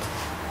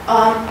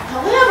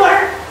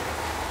 However,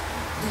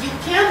 you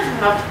can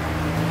have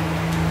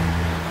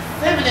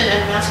feminine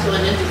and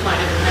masculine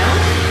indeclinable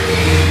nouns,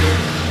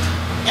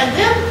 and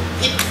then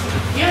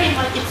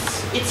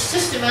it's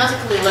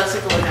systematically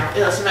lexical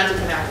semantic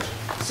analogy.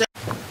 So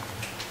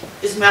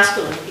is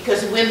masculine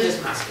because wind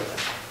is masculine,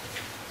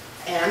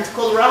 and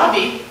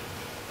kohlrabi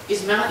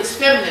is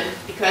feminine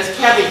because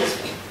cabin is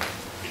feminine.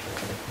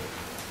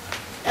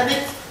 And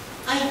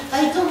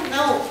I don't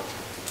know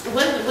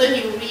when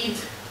you read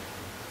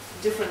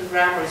different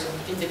grammars of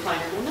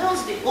indeclinable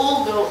nouns, they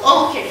all go,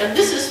 oh, okay, and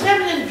this is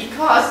feminine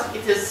because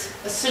it is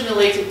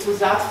assimilated to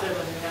that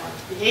feminine noun.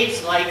 It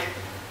behaves like,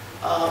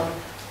 I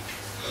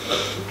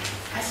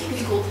think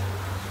it's called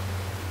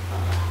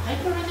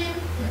hyperonym?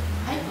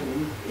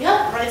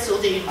 Yeah, right, so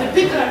the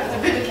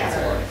bigger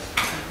category.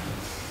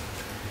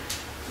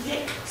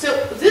 Okay,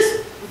 so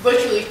this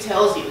virtually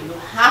tells you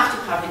have to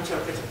have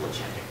interpretable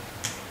gender.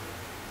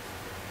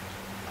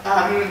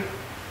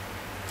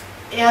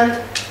 And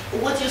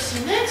what you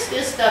see next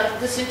is that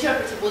this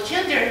interpretable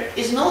gender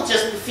is not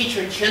just the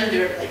featured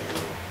gender, like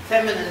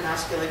feminine,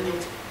 masculine,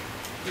 neuter,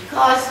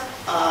 because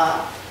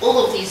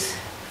all of these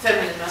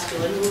feminine,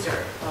 masculine,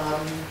 neuter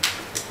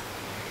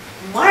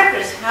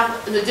markers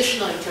have an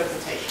additional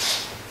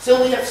interpretation.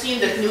 So we have seen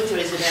that neuter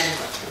is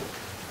inanimate.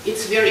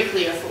 It's very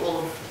clear for all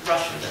of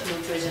Russian that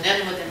neuter is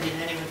inanimate and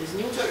inanimate is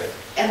neuter,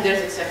 and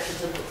there's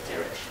exceptions in both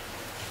directions.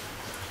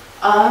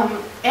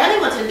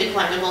 Animate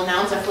indeclinable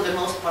nouns are for the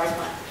most part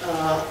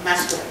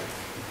masculine.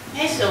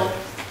 Okay, so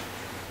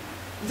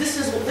this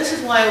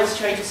is why I was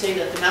trying to say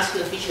that the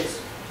masculine feature is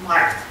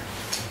marked.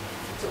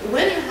 So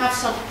when you have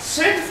some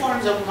certain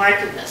forms of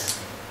markedness,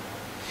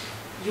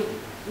 you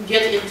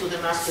get into the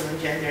masculine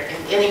gender,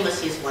 and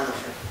animacy is one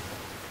of them.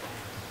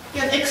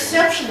 And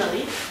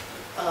exceptionally,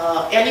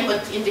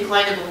 animate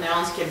indeclinable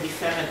nouns can be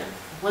feminine.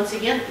 Once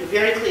again, you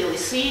very clearly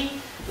see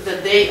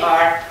that they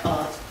are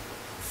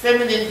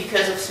feminine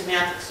because of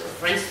semantics. So,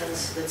 for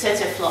instance, the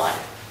tsetse fly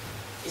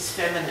is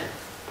feminine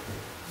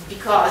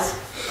because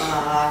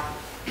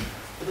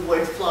the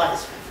word fly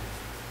is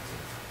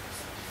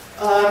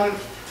feminine.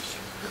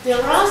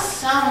 There are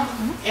some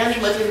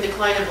animate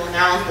indeclinable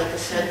nouns that are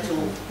said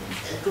to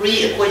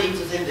agree according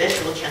to the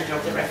natural gender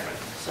of the referent.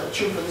 So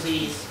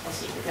chimpanzees, I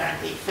think,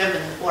 apparently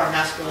feminine or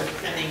masculine,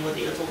 depending whether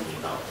you're talking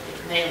about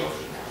the male or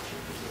female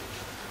chimpanzee.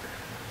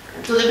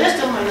 And to the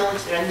best of my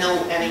knowledge, there are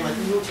no animate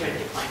neuter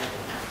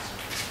indeclinable nouns.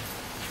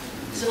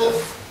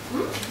 So,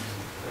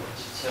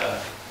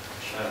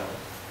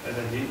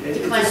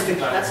 declinable.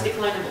 That's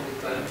declinable.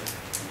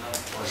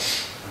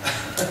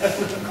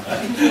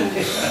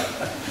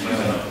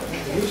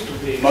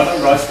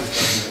 Modern rice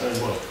is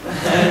as well.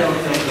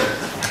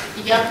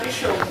 Я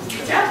пришел в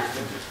дитя.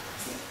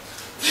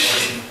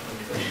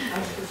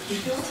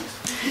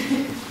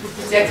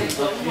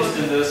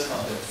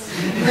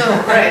 No,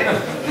 right.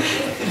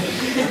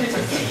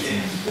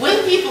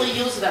 When people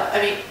use that,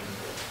 I mean,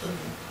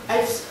 I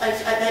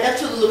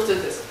actually looked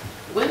at this.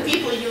 When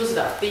people use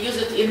that, they use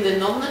it in the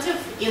nominative,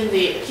 in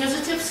the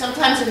accusative,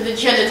 sometimes in the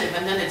genitive,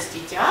 and then it's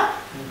dita.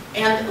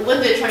 And when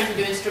they're trying to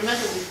do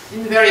instrumental, it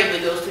invariably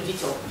goes to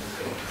dito.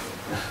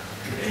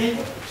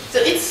 So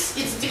it's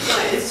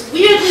declined. It's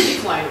weirdly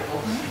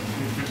declinable.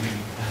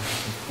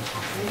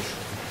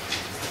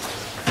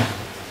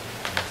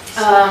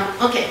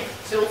 Okay,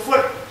 so for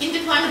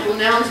indeclinable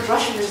nouns,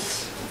 Russian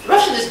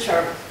is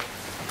German.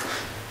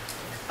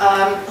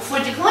 For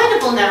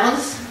declinable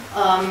nouns,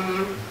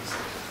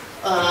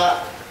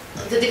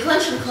 the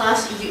declension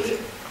class,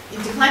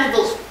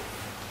 declinable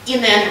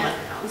inanimate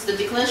nouns, the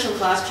declension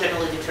class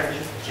generally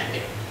determines the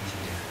gender.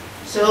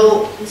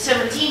 So in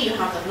 17 you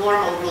have the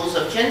normal rules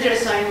of gender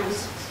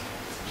assignments.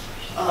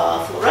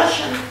 For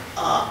Russian,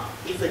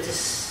 if it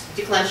is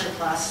declension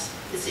class,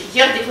 it's a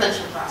yer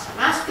declension class are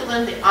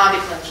masculine, the a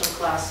declension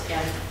class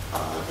and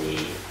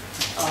the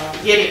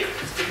yerik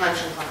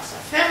declension class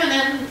are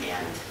feminine,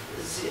 and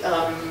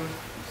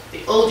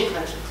the o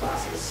declension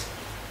class is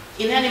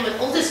inanimate.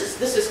 All this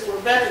is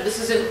Corbett. This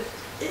is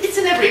it's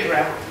in every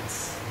grammar.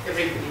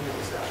 Everybody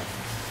knows that.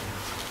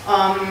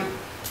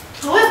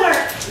 However,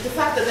 the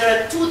fact that there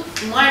are two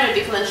minor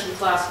declension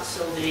classes,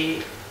 so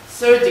the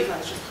third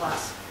declension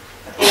class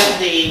and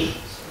the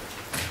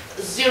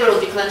zero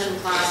declension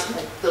class,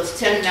 like those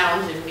 10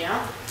 nouns in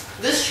Mia,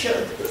 this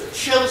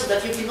shows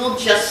that you cannot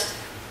just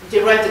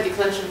derive the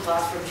declension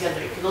class from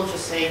gender. You cannot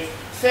just say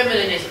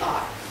feminine is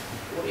I,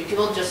 or you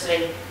cannot just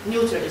say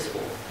neuter is O.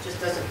 It just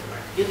doesn't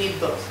work. You need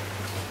both.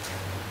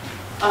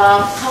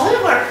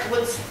 However,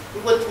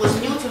 what was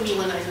new to me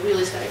when I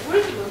really started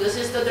working on this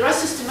is that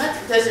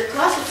there's a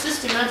class of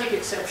systematic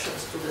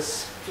exceptions to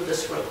this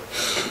rule.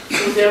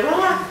 So there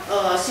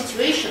are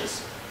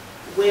situations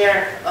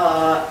where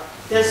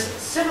there's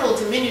several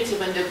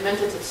diminutive and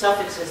augmentative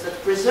suffixes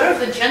that preserve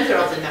the gender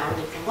of the noun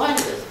they combine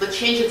with, but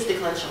change its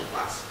declension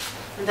class.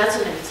 And that's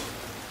an 18.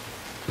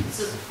 This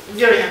is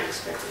very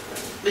unexpected.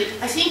 But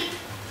I think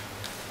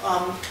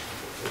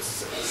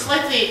it's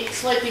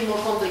slightly more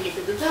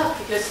complicated than that,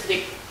 because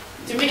the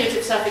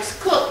diminutive suffix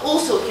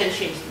also can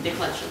change the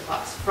declension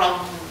class. From,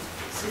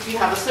 if you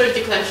have a third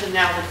declension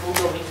noun, it will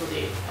go into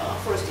the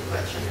first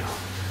declension noun.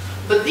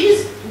 But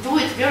these do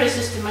it very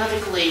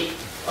systematically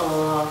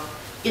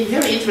in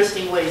very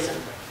interesting ways,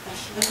 and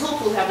I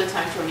hope we'll have the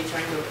time to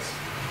return to this.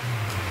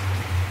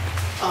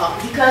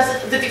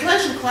 Because the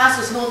declension class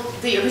is not,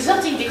 the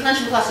resulting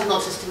declension class is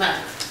not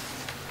systematic.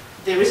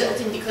 The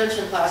resulting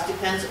declension class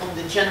depends on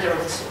the gender of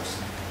the source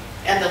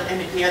and on the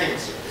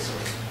animacy of the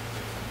source.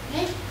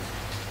 Okay?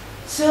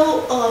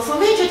 So for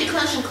major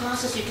declension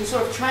classes, you can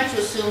sort of try to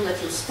assume that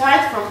you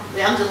start from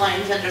the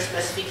underlying gender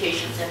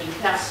specifications and you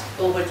pass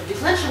over to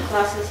declension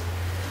classes,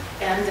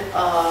 and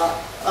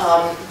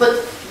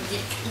but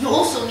you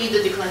also need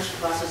the declension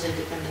classes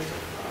independent of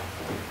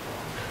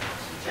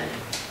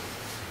gender.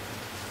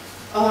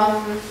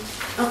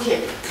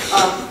 Okay,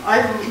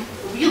 I'm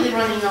really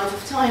running out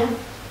of time.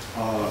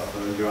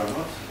 You are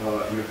not.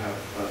 You have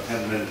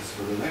 10 minutes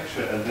for the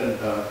lecture and then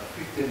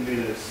 15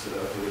 minutes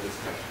for the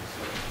discussion.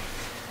 So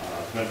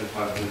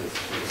 25 minutes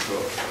for the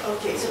show.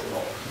 Okay, so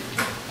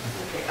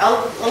okay,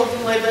 I'll do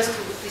my best to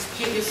at least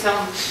give you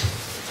some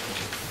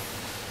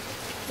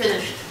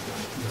finished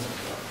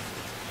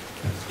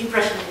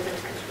impression of the finished.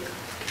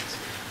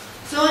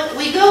 So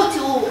we go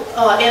to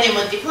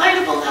animate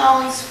declinable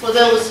nouns. For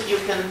those, you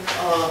can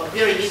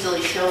very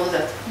easily show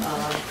that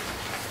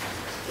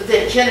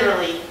they're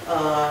generally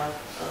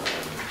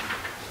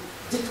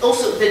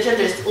the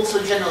gender is also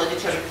generally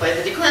determined by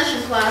the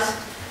declension class.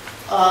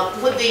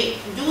 What they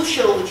do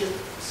show, which is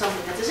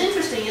something that is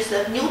interesting, is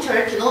that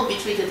neuter cannot be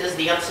treated as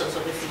the absence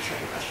of a feature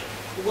in Russian.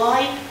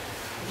 Why?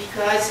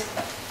 Because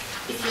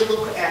if you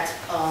look at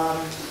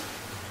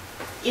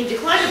in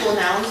declinable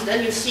nouns,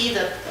 then you see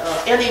that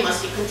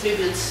animacy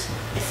contributes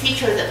a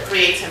feature that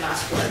creates a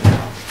masculine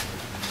noun.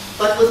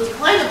 But with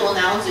declinable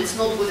nouns, it's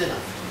not good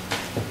enough.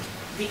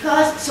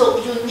 Because, so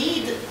you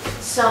need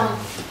some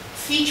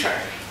feature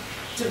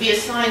to be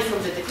assigned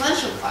from the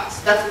declension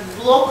class that would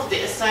block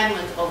the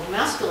assignment of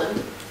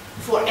masculine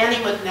for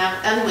animate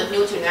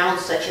neuter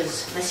nouns such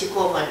as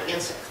насекомое,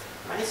 insect.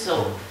 Right?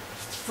 So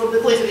from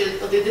the point of view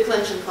of the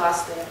declension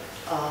class, they're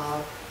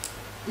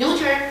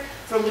neuter.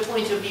 From the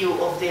point of view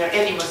of their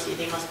animacy,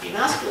 they must be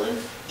masculine.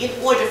 In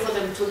order for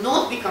them to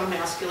not become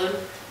masculine,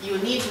 you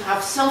need to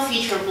have some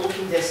feature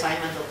blocking the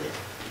assignment of the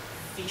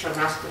feature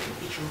masculine,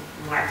 feature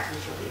marked,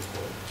 whichever you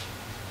call it.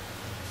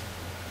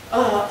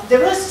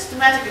 There are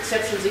systematic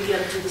exceptions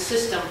again to the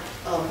system.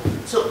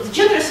 So the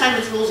gender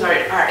assignment rules are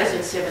as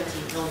in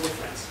 17, no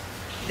difference.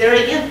 There are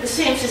again the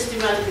same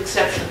systematic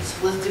exceptions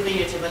with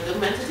diminutive and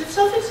augmentative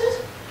suffixes.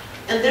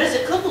 And there's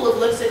a couple of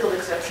lexical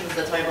exceptions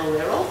that I'm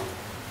aware of.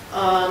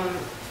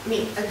 I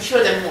mean, I'm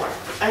sure there are more.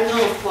 I know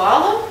of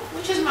koala,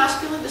 which is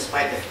masculine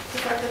despite the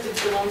fact that it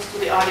belongs to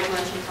the A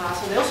declension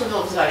class, and I also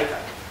know of zayka.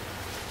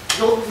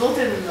 Not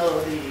in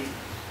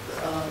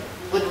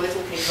when we're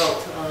talking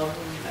about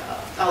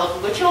Alla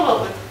Pugacheva,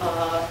 but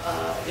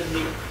in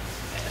the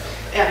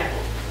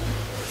animal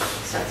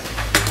sense.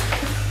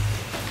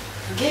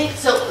 Okay,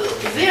 so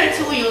there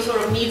too you sort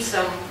of need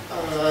some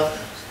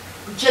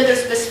gender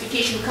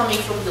specification coming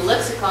from the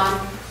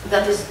lexicon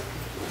that is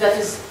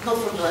not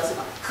from the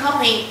lexicon,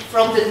 coming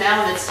from the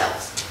noun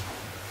itself.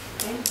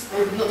 Okay? I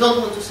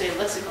don't want to say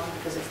lexicon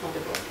because it's not a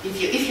book.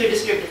 If you're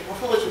descriptive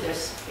morphology,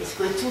 there's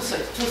basically two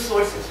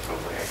sources from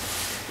where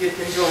you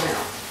can draw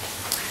now.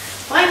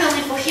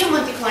 Finally, for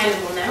human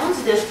declinable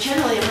nouns, there's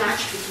generally a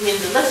match between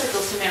the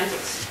lexical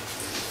semantics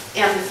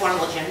and the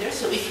formal gender.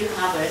 So if you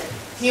have a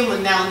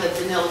human noun that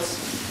denotes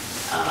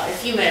a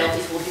female,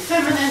 it will be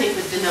feminine. If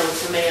it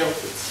denotes a male,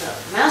 it's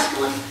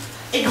masculine.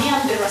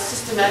 Again, there are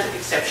systematic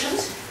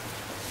exceptions.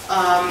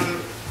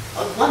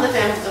 One of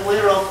them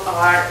aware of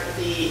are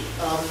the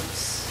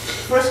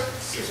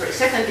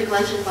second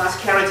declension class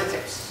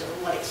carotatypes. So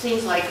like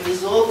things like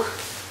Lizok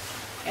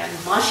and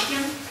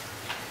Mashkin,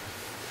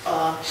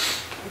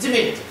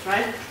 diminutive,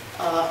 right?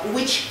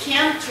 Which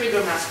can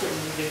trigger masculine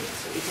agreement.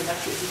 So you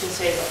can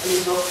say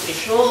Lizok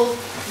пришел,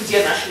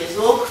 где наш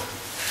Lizok?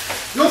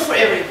 Not for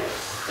everybody,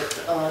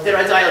 but there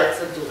are dialects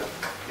that do that,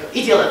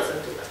 idiolects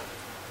that do that.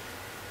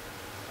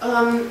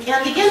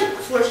 And again,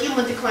 for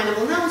human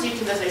declinable nouns, you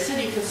can, as I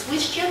said, you can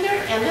switch gender,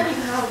 and then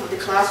you have the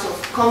class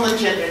of common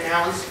gender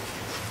nouns.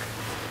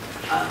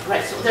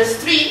 Right, so there's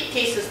three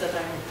cases that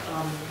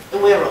I'm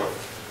aware of,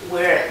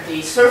 where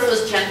the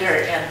surface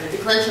gender and the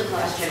declension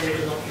class gender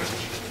do not merge.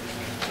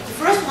 The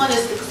first one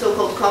is the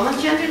so-called common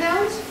gender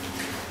nouns.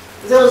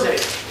 Those are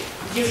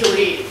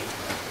usually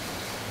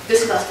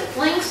discussed at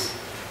length,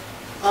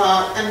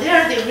 and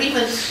there the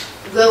agreement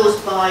goes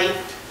by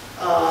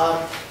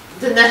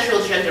the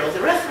natural gender of the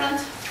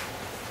referent,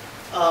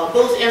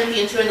 both NP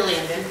internally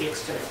and NP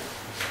externally.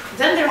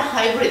 Then there are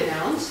hybrid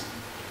nouns,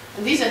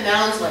 and these are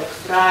nouns like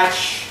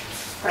vrach,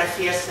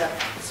 professor,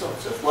 and so on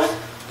and so forth,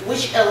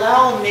 which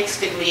allow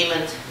mixed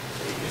agreement,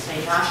 so you can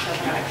say nasha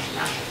vrach,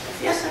 nasha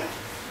professor,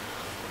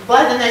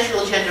 by the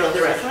natural gender of the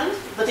referent,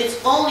 but it's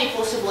only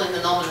possible in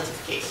the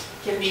nominative case.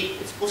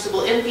 It's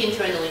possible NP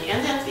internally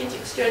and NP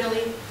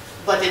externally,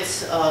 but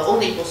it's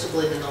only possible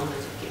in the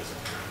nominative case.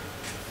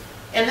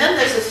 And then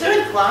there's a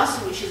third class,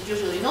 which is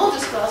usually not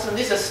discussed, and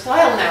these are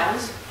style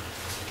nouns,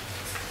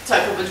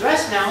 type of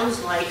address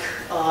nouns like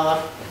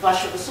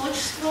ваше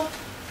высочество,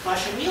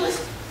 ваша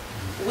милость,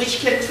 which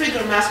can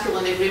trigger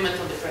masculine agreement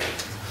on the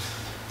predicate.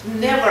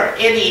 Never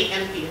any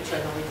NP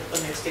internally or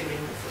mixed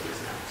agreement for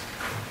these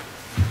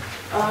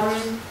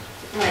nouns.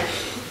 Right.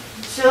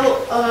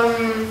 So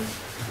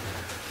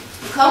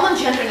common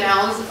gender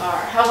nouns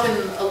have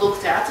been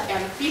looked at,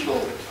 and people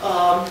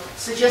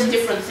suggest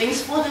different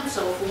things for them.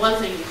 So for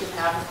one thing, you can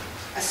have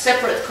a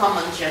separate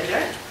common gender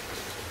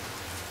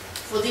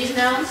for these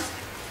nouns.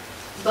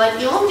 But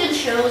Yongdin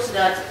shows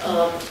that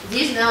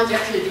these nouns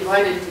actually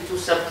divided into two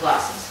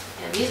subclasses.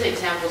 And these are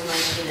examples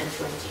 19 and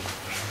 20.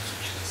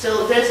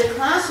 So there's a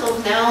class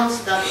of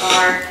nouns that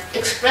are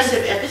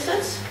expressive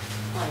epithets,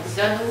 like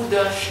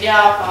зануда,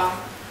 шляпа,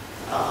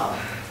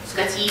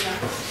 скотина,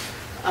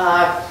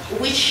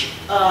 which,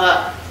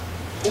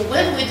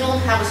 when we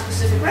don't have a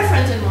specific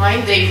referent in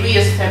mind, they agree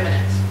as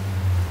feminine.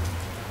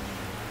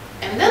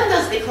 And then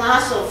there's the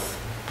class of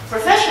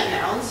profession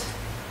nouns,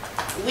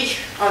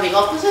 which are the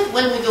opposite.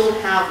 When we don't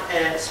have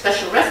a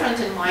special referent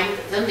in mind,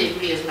 then they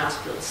agree as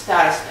masculine.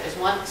 Starosta is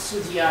one,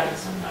 судья in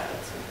some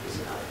dialects is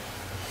another.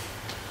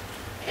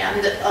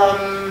 And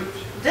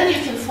then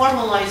you can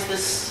formalize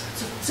this.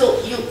 So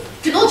you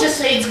cannot just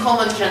say it's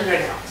common gender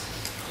nouns.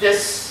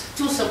 There's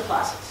two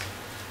subclasses.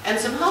 And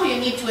somehow you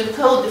need to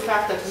encode the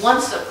fact that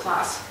one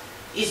subclass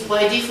is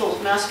by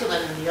default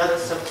masculine and the other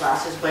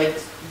subclass is by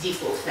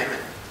default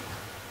feminine.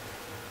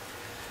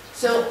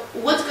 So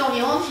what's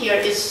going on here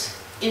is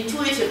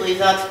intuitively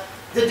that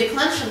the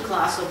declension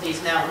class of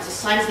these nouns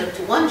assigns them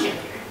to one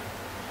gender,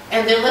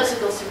 and their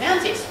lexical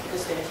semantics,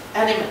 because they're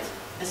animate,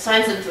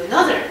 assigns them to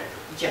another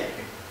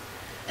gender.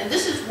 And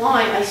this is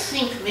why I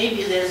think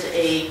maybe there's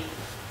the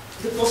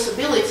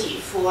possibility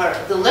for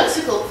the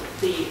lexical,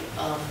 the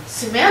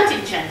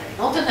semantic gender,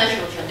 not the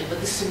natural gender, but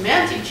the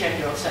semantic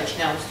gender of such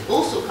nouns to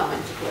also come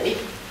into play,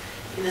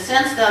 in the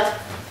sense that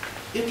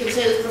you can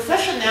say that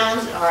profession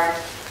nouns are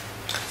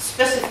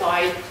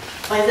specified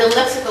by their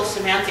lexical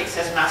semantics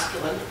as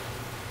masculine,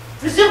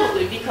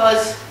 presumably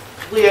because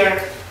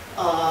we're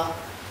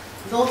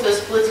not as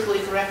politically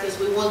correct as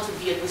we want to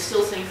be, and we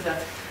still think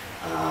that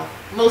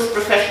most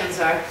professions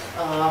are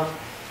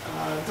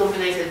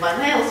dominated by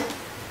males.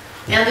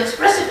 And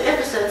expressive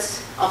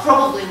epithets are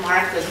probably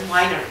marked as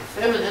minor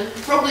feminine,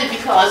 probably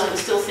because we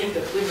still think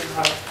that women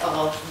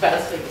are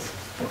bad things,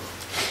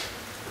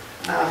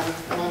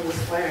 along with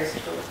fire, I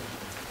suppose.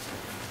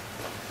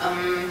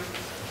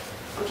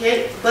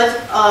 Okay, but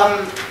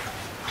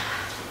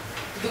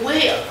the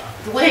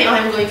way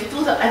I'm going to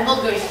do that, I'm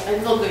not going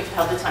to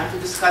have the time to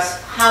discuss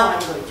how I'm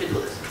going to do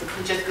this.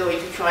 I'm just going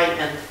to try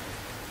and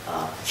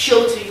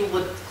show to you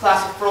what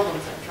class of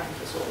problems I'm trying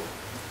to solve.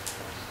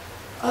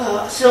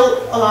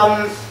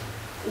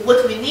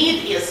 What we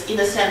need is, in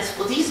a sense,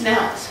 for these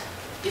nouns,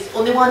 is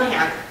on the one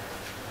hand,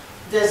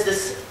 there's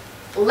this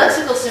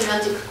lexical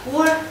semantic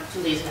core to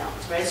these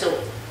nouns, right?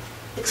 So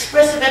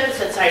expressive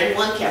epithets are in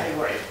one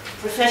category,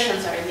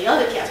 professions are in the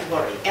other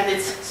category, and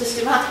it's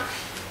systematic.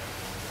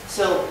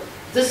 So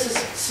this is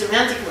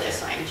semantically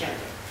assigned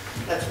gender.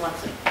 That's one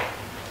thing.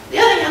 On the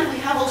other hand, we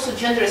have also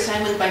gender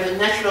assignment by the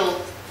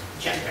natural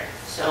gender.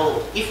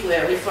 So if we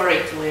are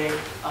referring to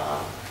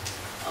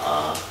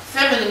a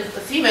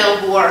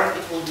female boar,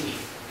 it will be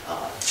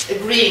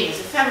agreeing as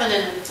a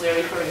feminine, and if we are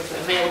referring to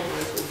a male boar,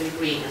 it will be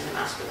agreeing as a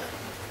masculine.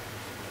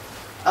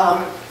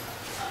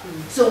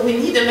 So we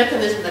need a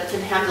mechanism that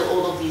can handle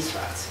all of these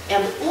facts.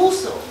 And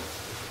also,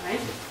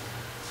 right,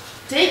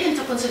 take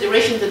into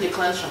consideration the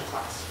declension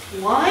class.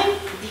 Why?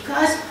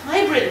 Because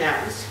hybrid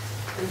nouns,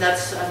 and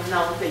that's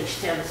now on page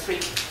 10, 3,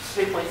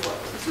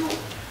 3.4.2.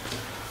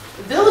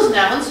 Those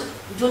nouns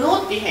do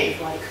not behave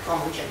like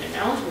common gender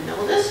nouns, we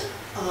know this,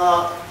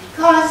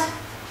 because,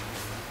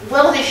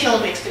 well, they show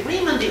mixed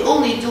agreement, they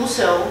only do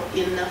so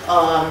in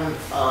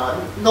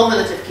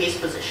nominative case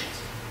positions.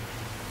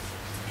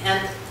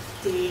 And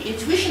the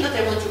intuition that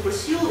I want to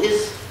pursue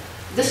is,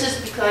 this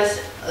is because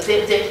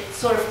they're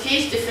sort of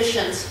case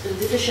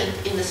deficient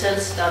in the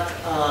sense that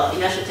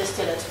Yasha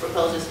Testelets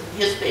proposes in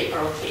his paper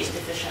on case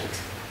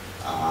deficient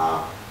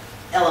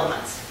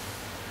elements.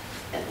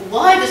 And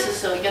why this is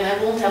so, again, I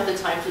won't have the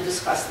time to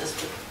discuss this,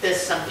 but there's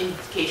some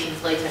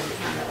indications later in the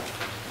handout.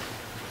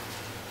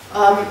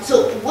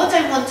 So what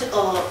I want,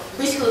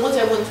 basically what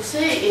I want to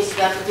say is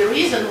that the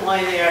reason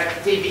why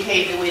they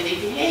behave the way they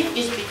behave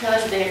is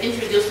because they are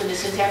introduced in a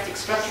syntactic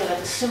structure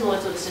that is similar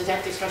to the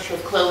syntactic structure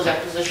of closed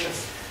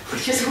appositions,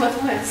 which is what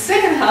my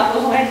second half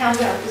of my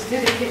handout is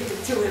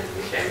dedicated to, and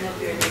which I'm not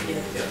going to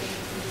get to.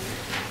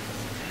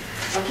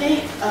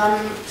 Okay,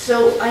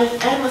 so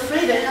I'm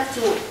afraid I have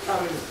to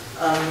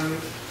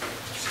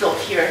stop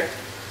here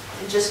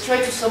and just try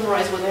to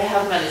summarize what I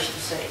have managed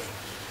to say.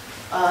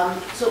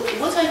 So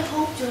what I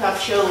hope to have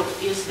shown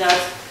is that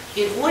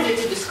in order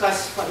to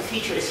discuss phi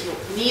features, you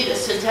need a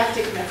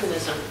syntactic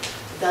mechanism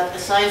that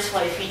assigns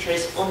phi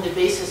features on the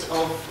basis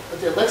of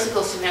the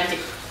lexical, semantic,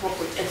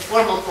 and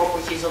formal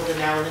properties of the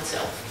noun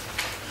itself.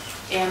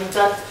 And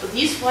that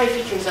these phi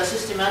features are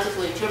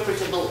systematically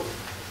interpretable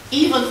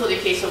even for the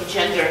case of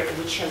gender,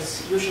 which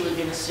has usually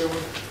been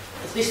assumed,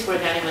 at least for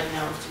inanimate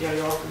nouns, to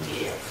very often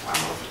be a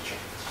formal feature.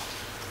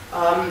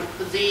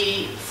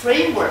 The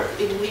framework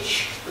in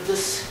which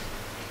this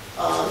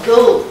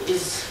goal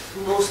is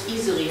most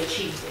easily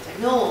achieved that I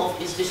know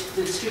of is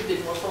the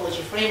distributed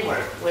morphology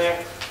framework,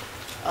 where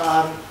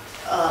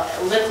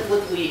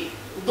what we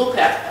look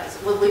at as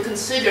what we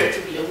consider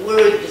to be a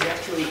word is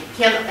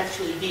can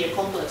actually be a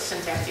complex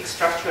syntactic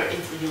structure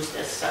introduced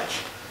as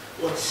such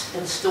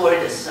and stored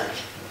as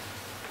such.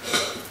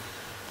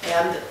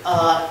 And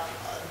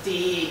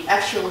the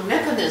actual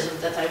mechanism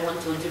that I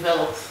want to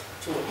develop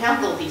to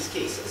handle these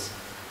cases,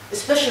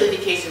 especially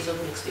the cases of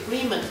mixed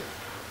agreement,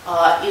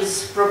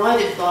 is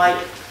provided by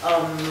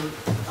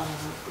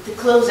the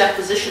closed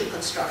apposition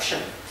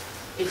construction,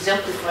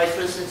 exemplified,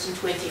 for instance, in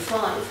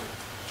 25,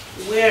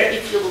 where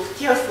if you look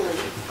carefully,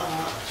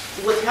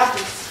 what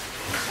happens,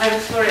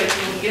 I'm sorry I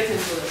can't get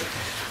into it,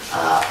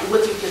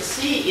 what you can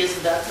see is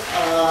that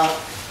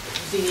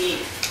the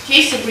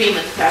case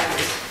agreement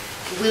patterns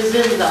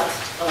within that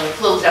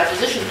closed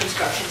apposition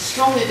construction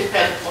strongly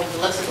depend on the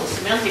lexical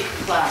semantic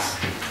class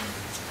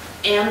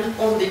and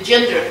on the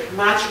gender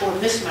match or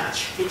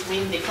mismatch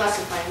between the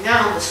classifying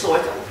noun, the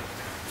sortal,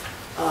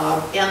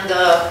 and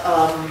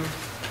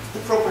the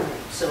proper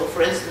name. So,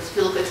 for instance, if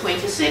you look at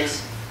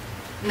 26,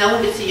 na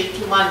ulici je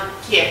tuman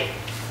ke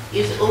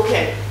is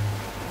okay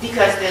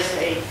because there's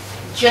a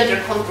gender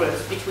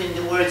congruence between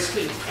the word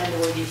street and the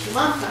word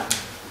tumanka,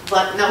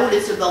 but na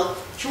ulici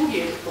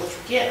Balchuge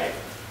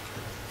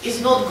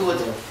is not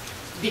good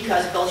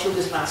because Balchug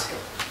is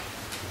masculine.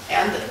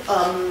 And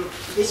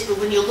basically,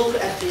 when you look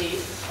at the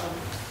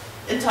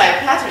entire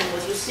pattern,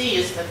 what you see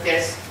is that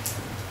there's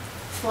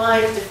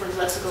 5 different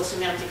lexical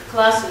semantic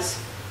classes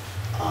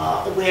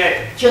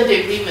where gender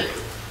agreement,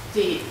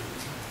 the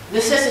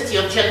necessity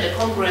of gender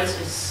congruence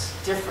is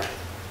different.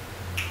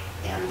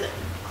 And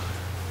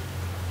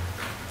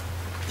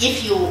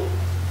if you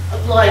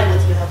apply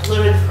what you have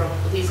learned from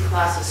these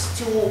classes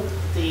to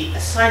the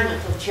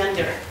assignment of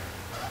gender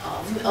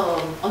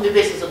on the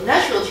basis of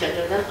natural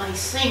gender, then I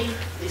think,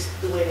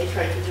 the way I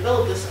try to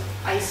develop this,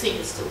 I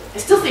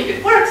still think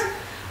it works.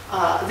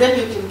 Then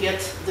you can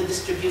get the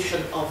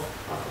distribution of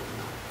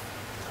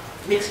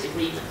mixed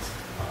agreement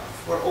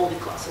for all the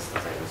classes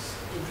that I was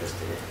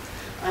interested in.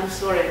 I'm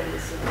sorry,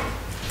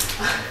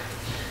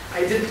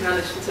 I didn't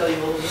manage to tell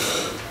you all of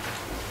this.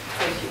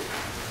 Thank you.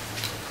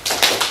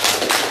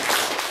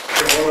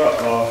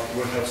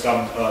 We'll have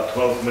some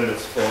 12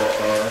 minutes for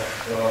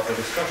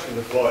discussion.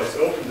 The floor is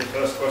open. The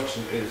first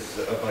question is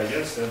by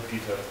Jens and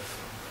Peter,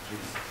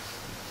 please.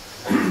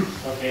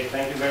 Okay,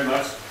 thank you very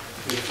much.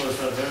 It was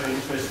a very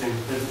interesting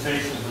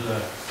presentation with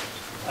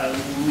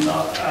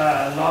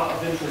a lot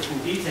of interesting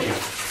details.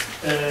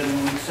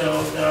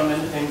 So there are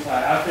many things.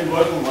 I've been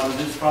working on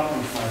these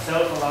problems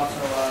myself a lot,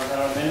 so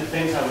there are many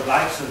things I would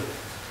like to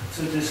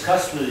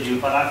discuss with you.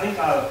 But I think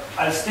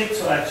I'll stick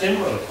to a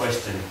general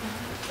question.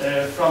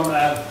 From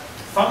a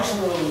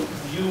functional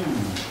view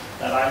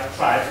that I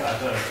try to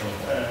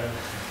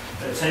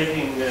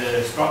taking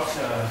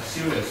structure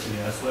seriously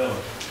as well,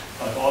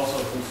 but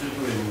also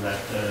considering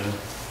that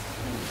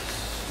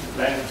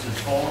language is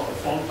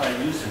formed by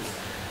usage.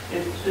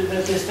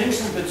 The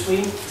distinction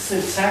between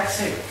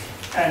syntactic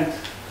and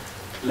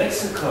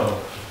lexical,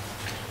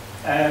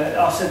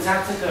 or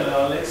syntactical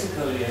or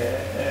lexically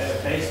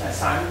based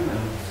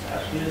assignment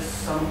appears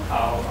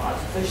somehow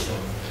artificial.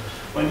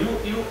 When you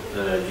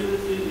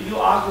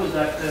argue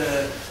that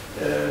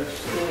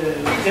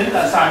gender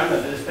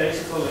assignment is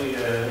basically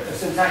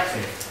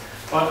syntactic,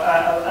 but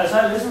as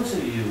I listen to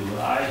you,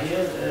 I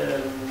hear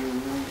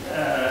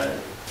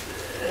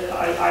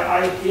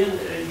I hear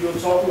you're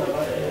talking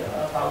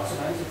about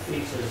semantic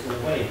features in a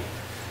way.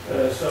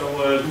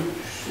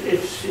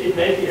 It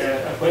may be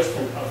a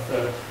question of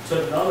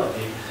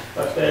terminology,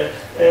 but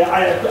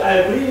I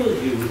agree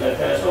with you that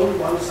there's only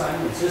one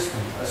assignment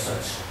system as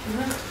such.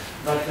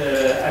 But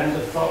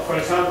for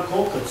example,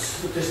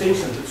 Corcott's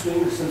distinction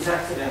between the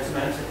syntactic and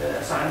semantic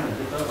assignment,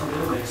 it doesn't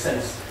really make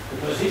sense,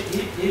 because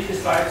he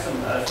describes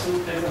them as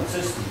two different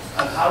systems,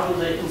 and how do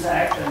they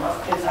interact? They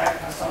must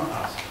interact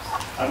somehow.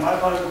 And my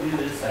point of view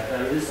is that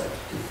there is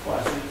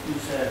what you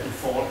said,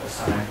 default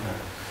assignment,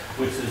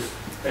 which is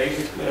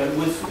basic,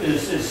 which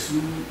is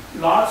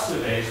largely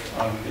based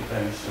on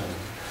declension.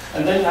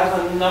 And then you have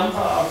a number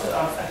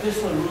of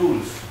additional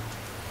rules,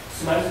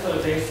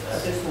 semantically based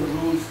additional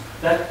rules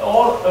that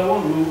all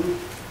overrule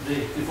the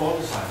default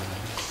assignment.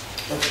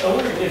 But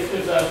only if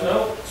there's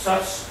no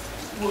such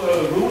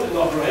rule in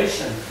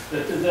operation,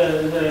 that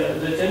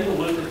the gender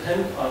will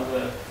depend on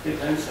the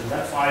declension.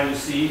 That's why you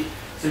see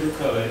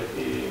typically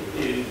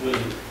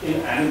with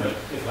inanimate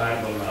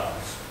declinable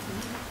nouns.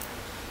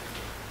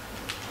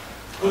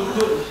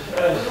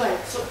 Right.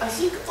 So I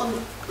think on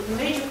the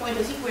major point,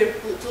 I think we're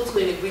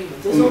totally in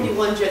agreement. There's only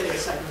one gender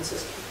assignment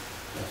system.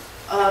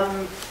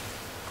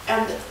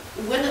 And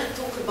when I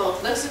talk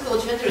about lexical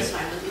gender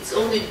assignment, it's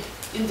only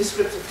in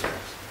descriptive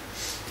terms.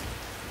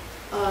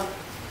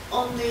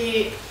 On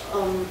the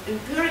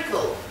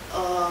empirical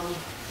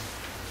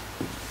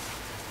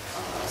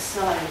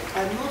side,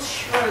 I'm not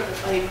sure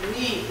that I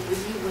agree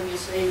with you when you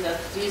say that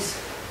these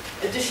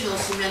additional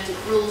semantic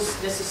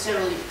rules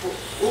necessarily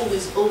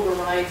always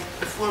override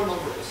the formal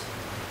rules.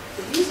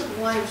 The reason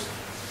why I'm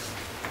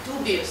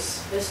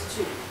dubious is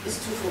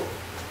twofold.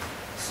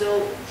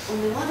 So,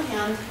 on the one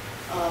hand,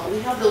 we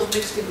have those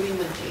mixed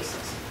agreement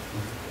cases,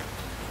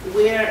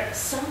 where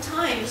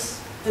sometimes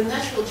the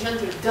natural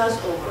gender does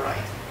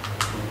override,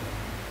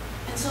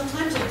 and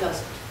sometimes it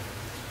doesn't.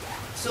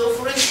 So,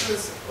 for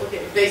instance,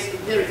 okay,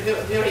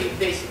 very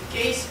basic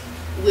case,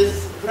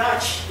 with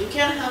Brach, you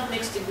can have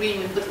mixed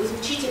agreement, but with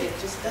Uchitelь it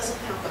just doesn't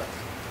happen.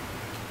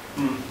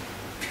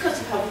 Because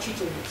you have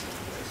Uchitelь,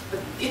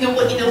 but in a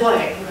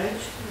way, right?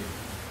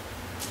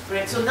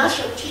 Right. So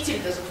natural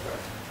Uchitelь doesn't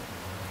work.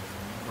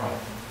 Right.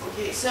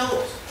 Okay.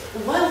 So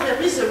while there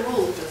is a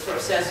rule that sort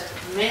of says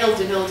male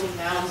denoting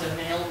nouns and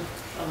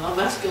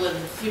masculine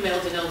and female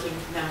denoting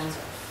nouns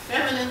are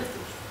feminine,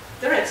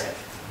 there are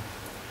exceptions.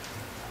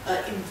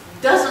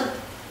 It doesn't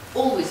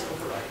always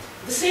override.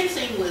 The same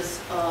thing with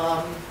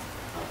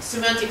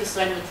semantic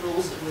assignment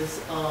rules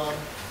with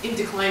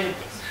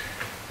indeclinables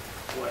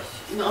or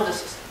in other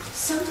systems.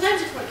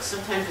 Sometimes it works,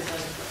 sometimes it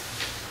doesn't work.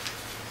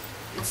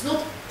 It's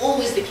not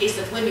always the case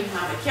that when you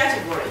have a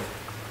category,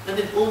 then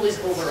it always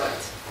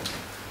overrides.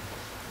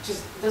 It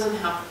just doesn't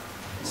happen.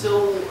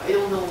 So, I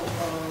don't know,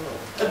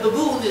 a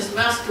baboon is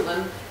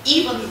masculine,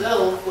 even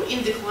though for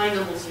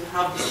indeclinables you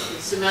have the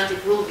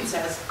semantic rule that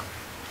says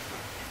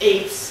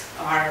apes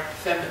are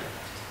feminine.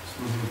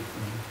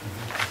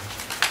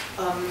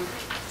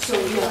 So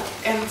yeah,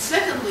 and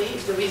secondly,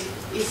 the reason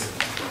is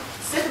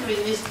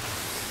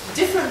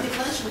different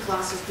declension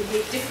classes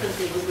behave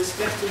differently with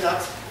respect to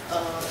that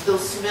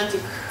those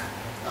semantic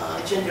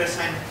gender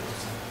assignment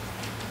rules.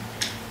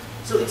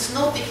 So it's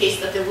not the case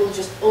that the rule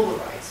just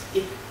overrides.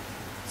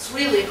 It's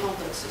really a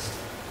complex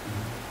system.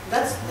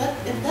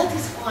 And that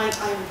is why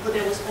I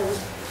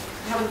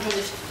haven't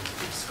managed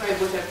to describe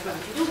what I'm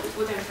trying to do. But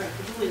what I'm trying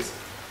to do is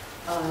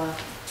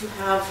to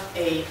have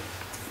a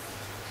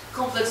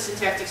complex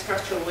syntactic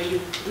structure where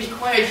you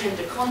require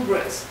gender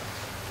congruence,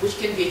 which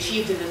can be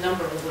achieved in a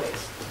number of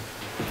ways.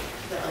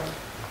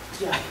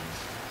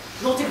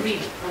 Not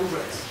agreement,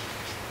 congruence.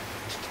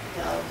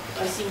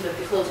 I think that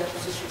the closed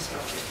acquisition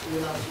structure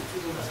allows you to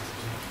do that.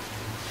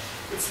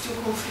 It's too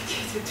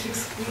complicated to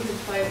explain in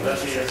 5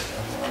 minutes.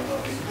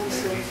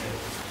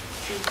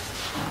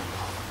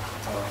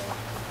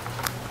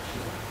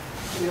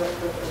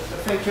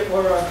 Thank you,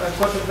 Laura. I've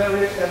got a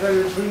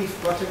very brief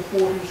but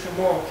important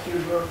remark.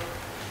 You were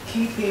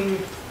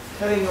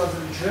telling us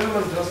that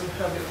German doesn't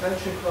have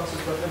declension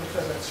classes, but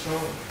that's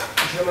wrong.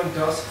 German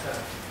does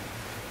have,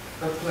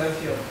 but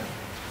plenty of them.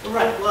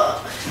 Right,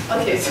 well,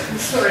 okay, so,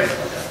 sorry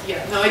about that.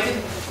 Yeah, no, I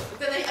didn't.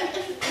 Then I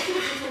should have been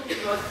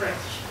talking about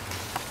French.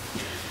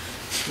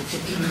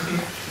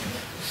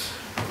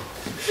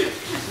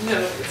 No,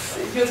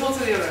 you're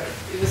totally right.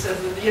 In the sense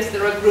that, yes,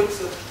 there are groups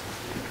of...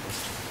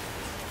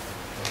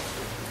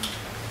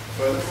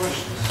 Further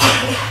questions?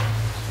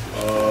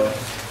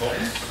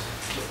 Comments?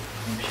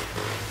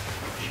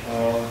 No.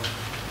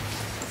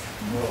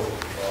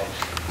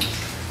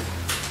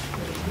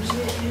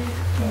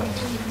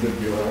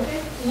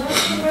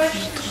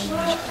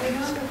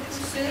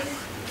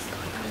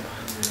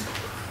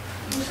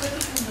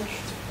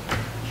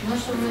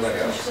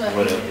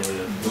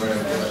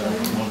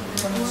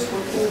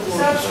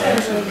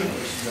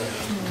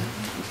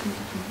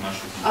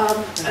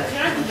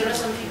 Apparently there are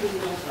some people who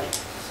don't like it.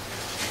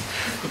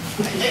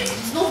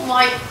 It's not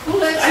my...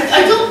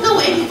 I don't know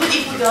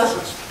anybody who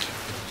doesn't.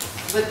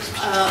 But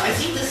I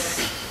think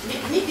this...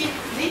 Maybe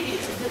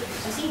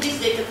I think this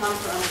data come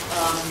from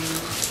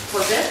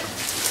Corbett,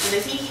 and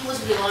I think he was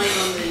relying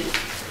on the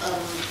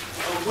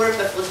work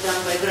that was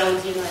done by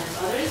Graudina and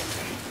others.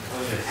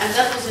 And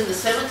that was in the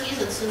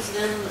 70s, and since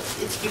then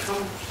it's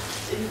become,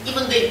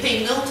 even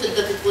they noted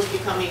that it was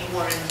becoming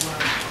more and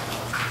more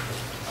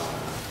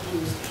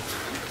used.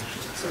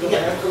 So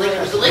yeah, the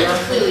language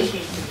clearly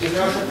changed. И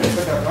наша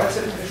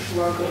преподаватель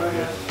пришла,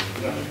 говорят,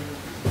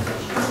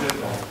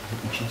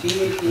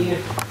 и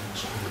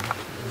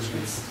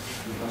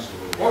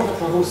можно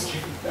по-русски,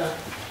 да.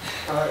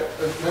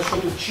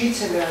 Насчет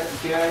учителя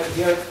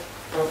я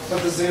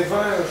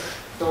подозреваю,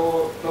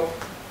 что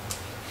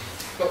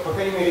по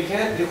крайней мере,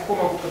 я легко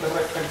могу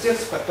подобрать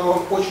контекст, в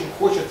котором очень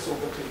хочется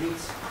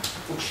употребить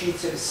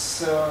учитель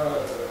с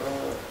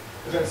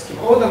женским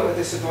родом.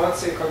 Это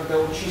ситуация, когда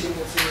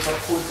учительница не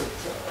подходит.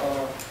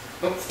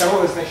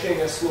 Второе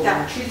значение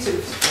слова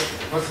учитель,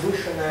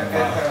 возвышенное,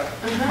 это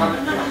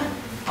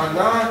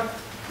она,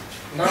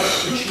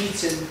 наш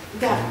учитель.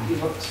 Да. И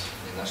вот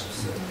Наша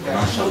все. да.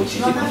 Наша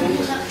учитель.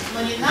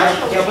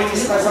 Я бы не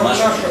сказал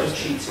наша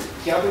учитель.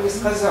 Я бы не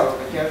сказал.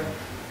 Я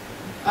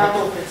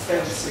готов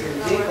представить себе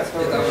людей,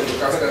 которые... Это вы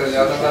как сказали,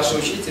 она наша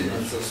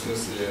учительница, в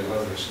смысле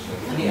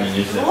возвышенная.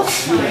 Нет.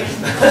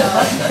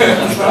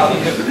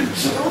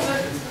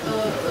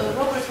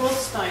 Robert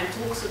Rothstein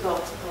talks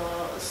about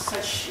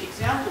such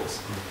examples,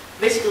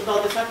 basically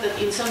about the fact that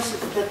in some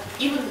that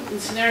even in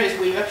scenarios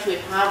where you actually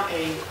have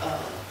a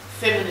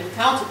feminine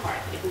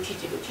counterpart, like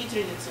учитель,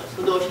 учительница,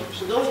 художник,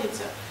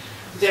 художница,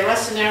 there are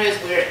scenarios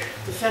where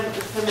the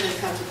feminine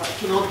counterpart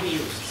cannot be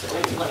used. So,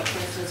 like for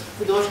instance,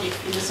 художник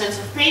in the sense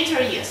of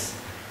painter, yes.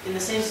 In the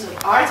sense of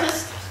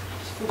artist,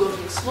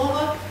 художник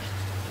слова,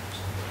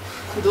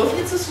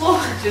 художница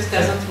слова just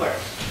doesn't work.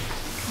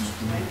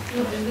 Right?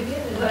 No, in the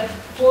beginning, like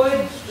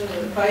poet,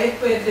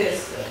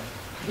 poetess.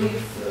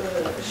 If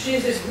she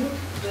is good,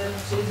 then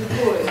she is a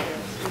poet.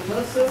 If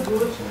not so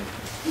good,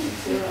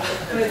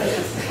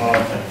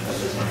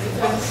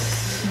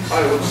 I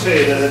would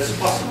say that it's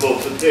possible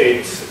to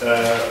date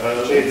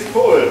a lady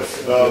poet,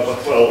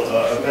 but well,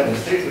 Amanda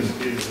Stiglitz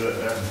is a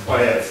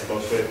poet,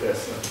 not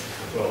poetess.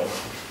 Well,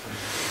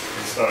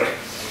 sorry.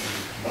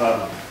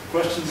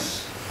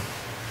 Questions?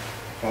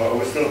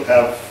 We still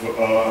have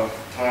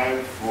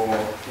time for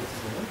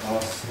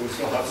us. We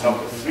still have some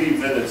 3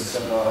 minutes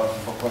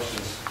for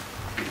questions.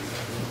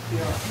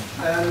 Yeah.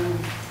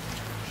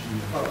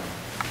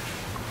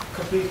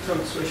 Complete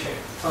code switching.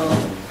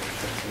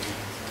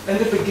 In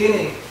the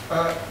beginning,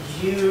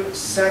 you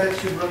said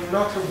that you were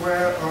not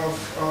aware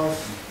of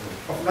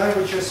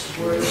languages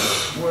with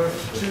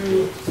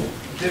 2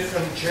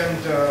 different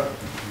gender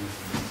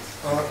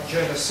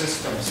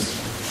systems,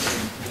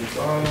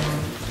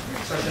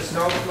 such as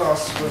noun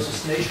class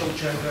versus natal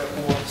gender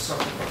or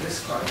something of this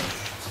kind.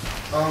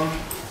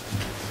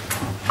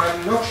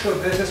 I'm not sure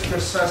this is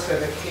precisely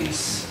the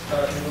case you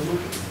were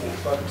looking for,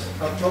 but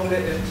probably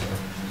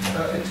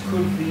it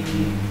could be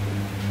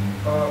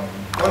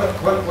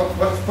one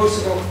of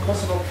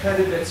possible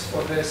candidates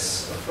for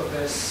this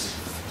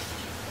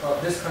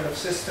kind of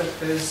system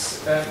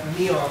is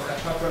Neon, a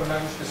popular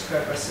language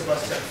described by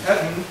Sebastian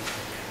Haddon,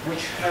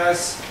 which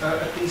has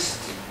at least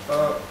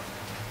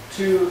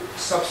 2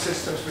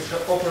 subsystems which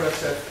are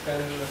operative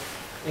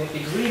in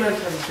agreement,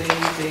 and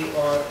they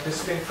are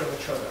distinct from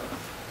each other.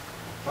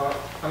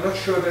 I'm not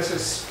sure this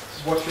is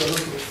what you're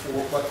looking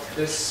for, but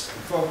this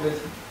probably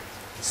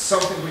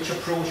something which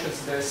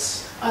approaches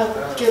this.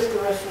 I'll give the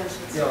reference.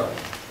 Yeah. I'll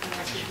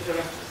give you the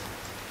reference.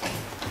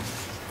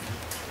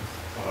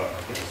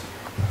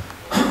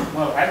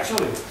 Well,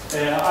 actually,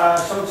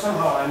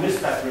 somehow I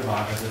missed that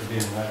remark at the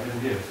beginning. I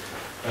didn't give.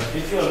 But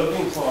if you're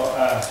looking for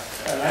a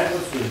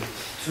language with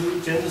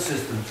 2 gender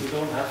systems, you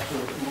don't have to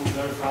move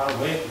very far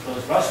away,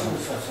 because Russian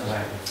is such a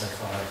language, that's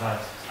far as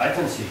I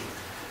can see.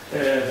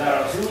 There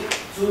are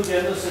two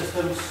gender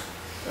systems,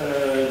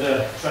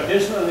 the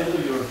traditional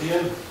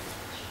Indo-European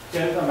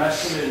gender,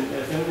 masculine,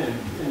 feminine,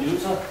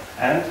 neuter,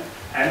 and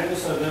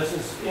animus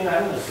versus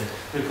inanimus,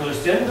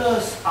 because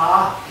genders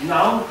are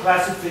noun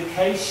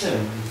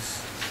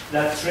classifications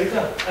that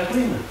trigger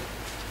agreement.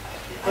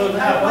 So they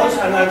are both,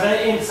 and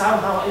they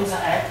somehow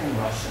interact in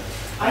Russian.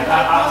 I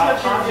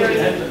partly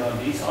dependent on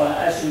these, or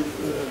as you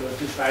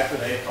described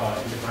today,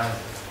 in the class.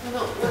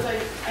 No, what I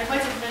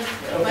might have meant,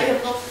 I might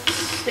have not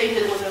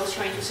stated what I was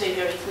trying to say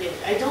very clearly.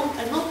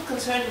 I'm not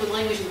concerned with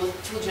languages with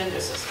 2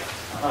 gender systems.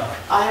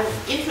 I'm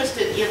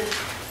interested in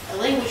a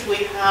language where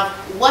you have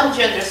 1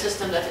 gender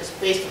system that is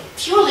based on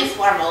purely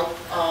formal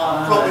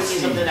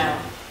properties of the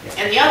noun,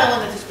 and the other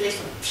one that is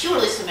based on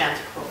purely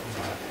semantic properties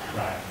of the noun.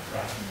 Right.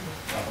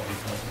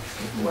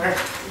 Where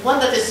one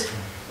that is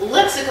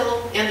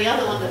lexical and the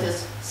other one that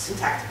is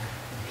syntactic.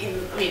 I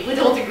mean, we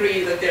don't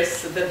agree that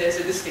there's a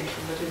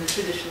distinction, but in the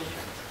traditional terms.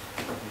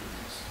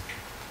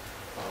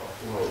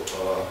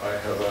 I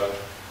have a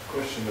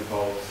question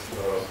about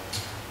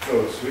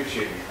code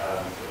switching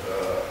and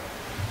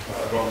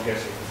wrong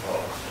guessing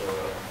about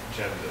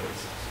genders.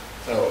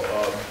 So,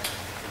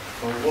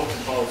 what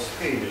about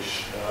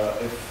Spanish?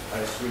 If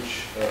I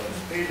switch to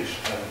Spanish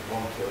and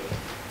want to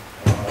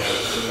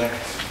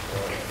select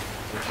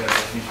the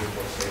gender feature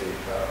for, say,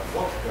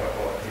 vodka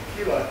or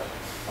tequila,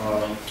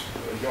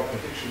 your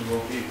prediction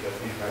will be that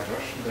if I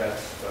version that,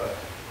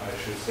 I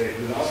should say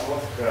without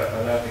vodka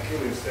and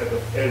tequila instead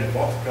of el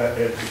vodka,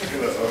 el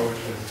tequila,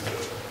 which is the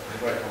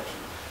right option.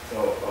 So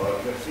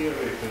your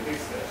theory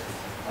predicts that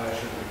I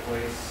should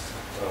replace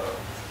the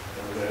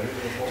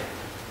original vodka.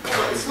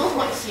 Well, it's not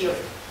my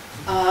theory.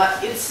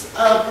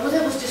 What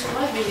I was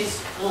describing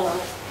is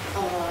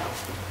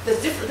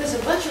there's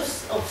a bunch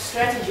of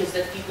strategies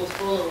that people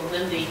follow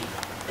when they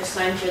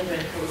assign gender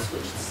and code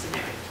switch to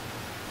scenario.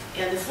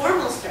 And the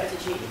formal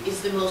strategy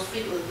is the most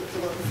frequent, the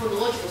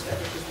phonological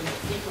strategy is the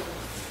most frequent.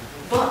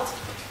 But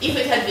if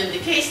it had been the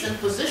case, then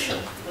position,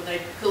 when I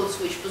code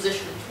switch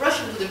position into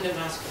Russian, would have been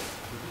masculine.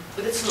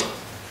 But it's not.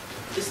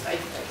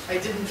 I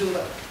didn't do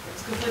that.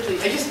 It's completely,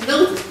 I just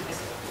noticed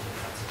myself.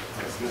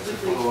 Just a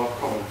follow-up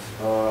comment.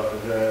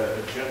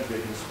 The gender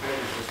in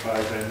Spanish, as far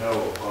as I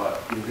know,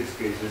 in this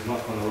case is not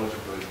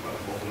phonologically, but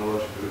more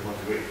phonologically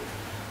motivated,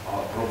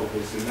 probably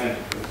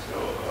semantically. So,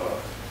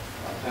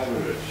 on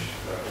average,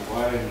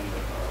 wine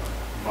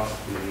must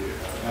be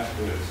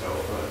masculine, so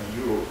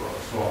you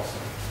sauce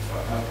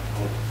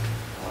alcohol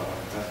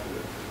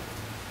masculine.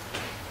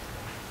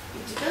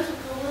 It depends on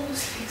how one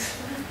speaks.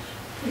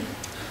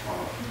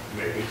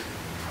 Maybe.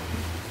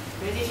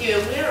 Maybe if you're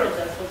aware of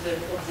that, of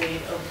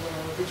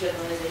the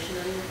generalization,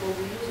 then you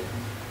probably use it.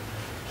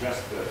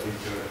 Just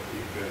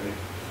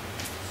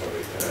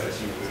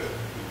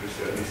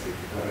impressionistic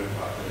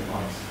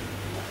remarks.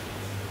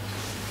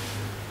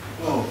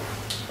 Well,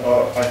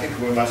 I think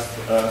we must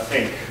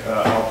thank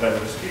our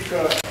panel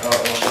speaker.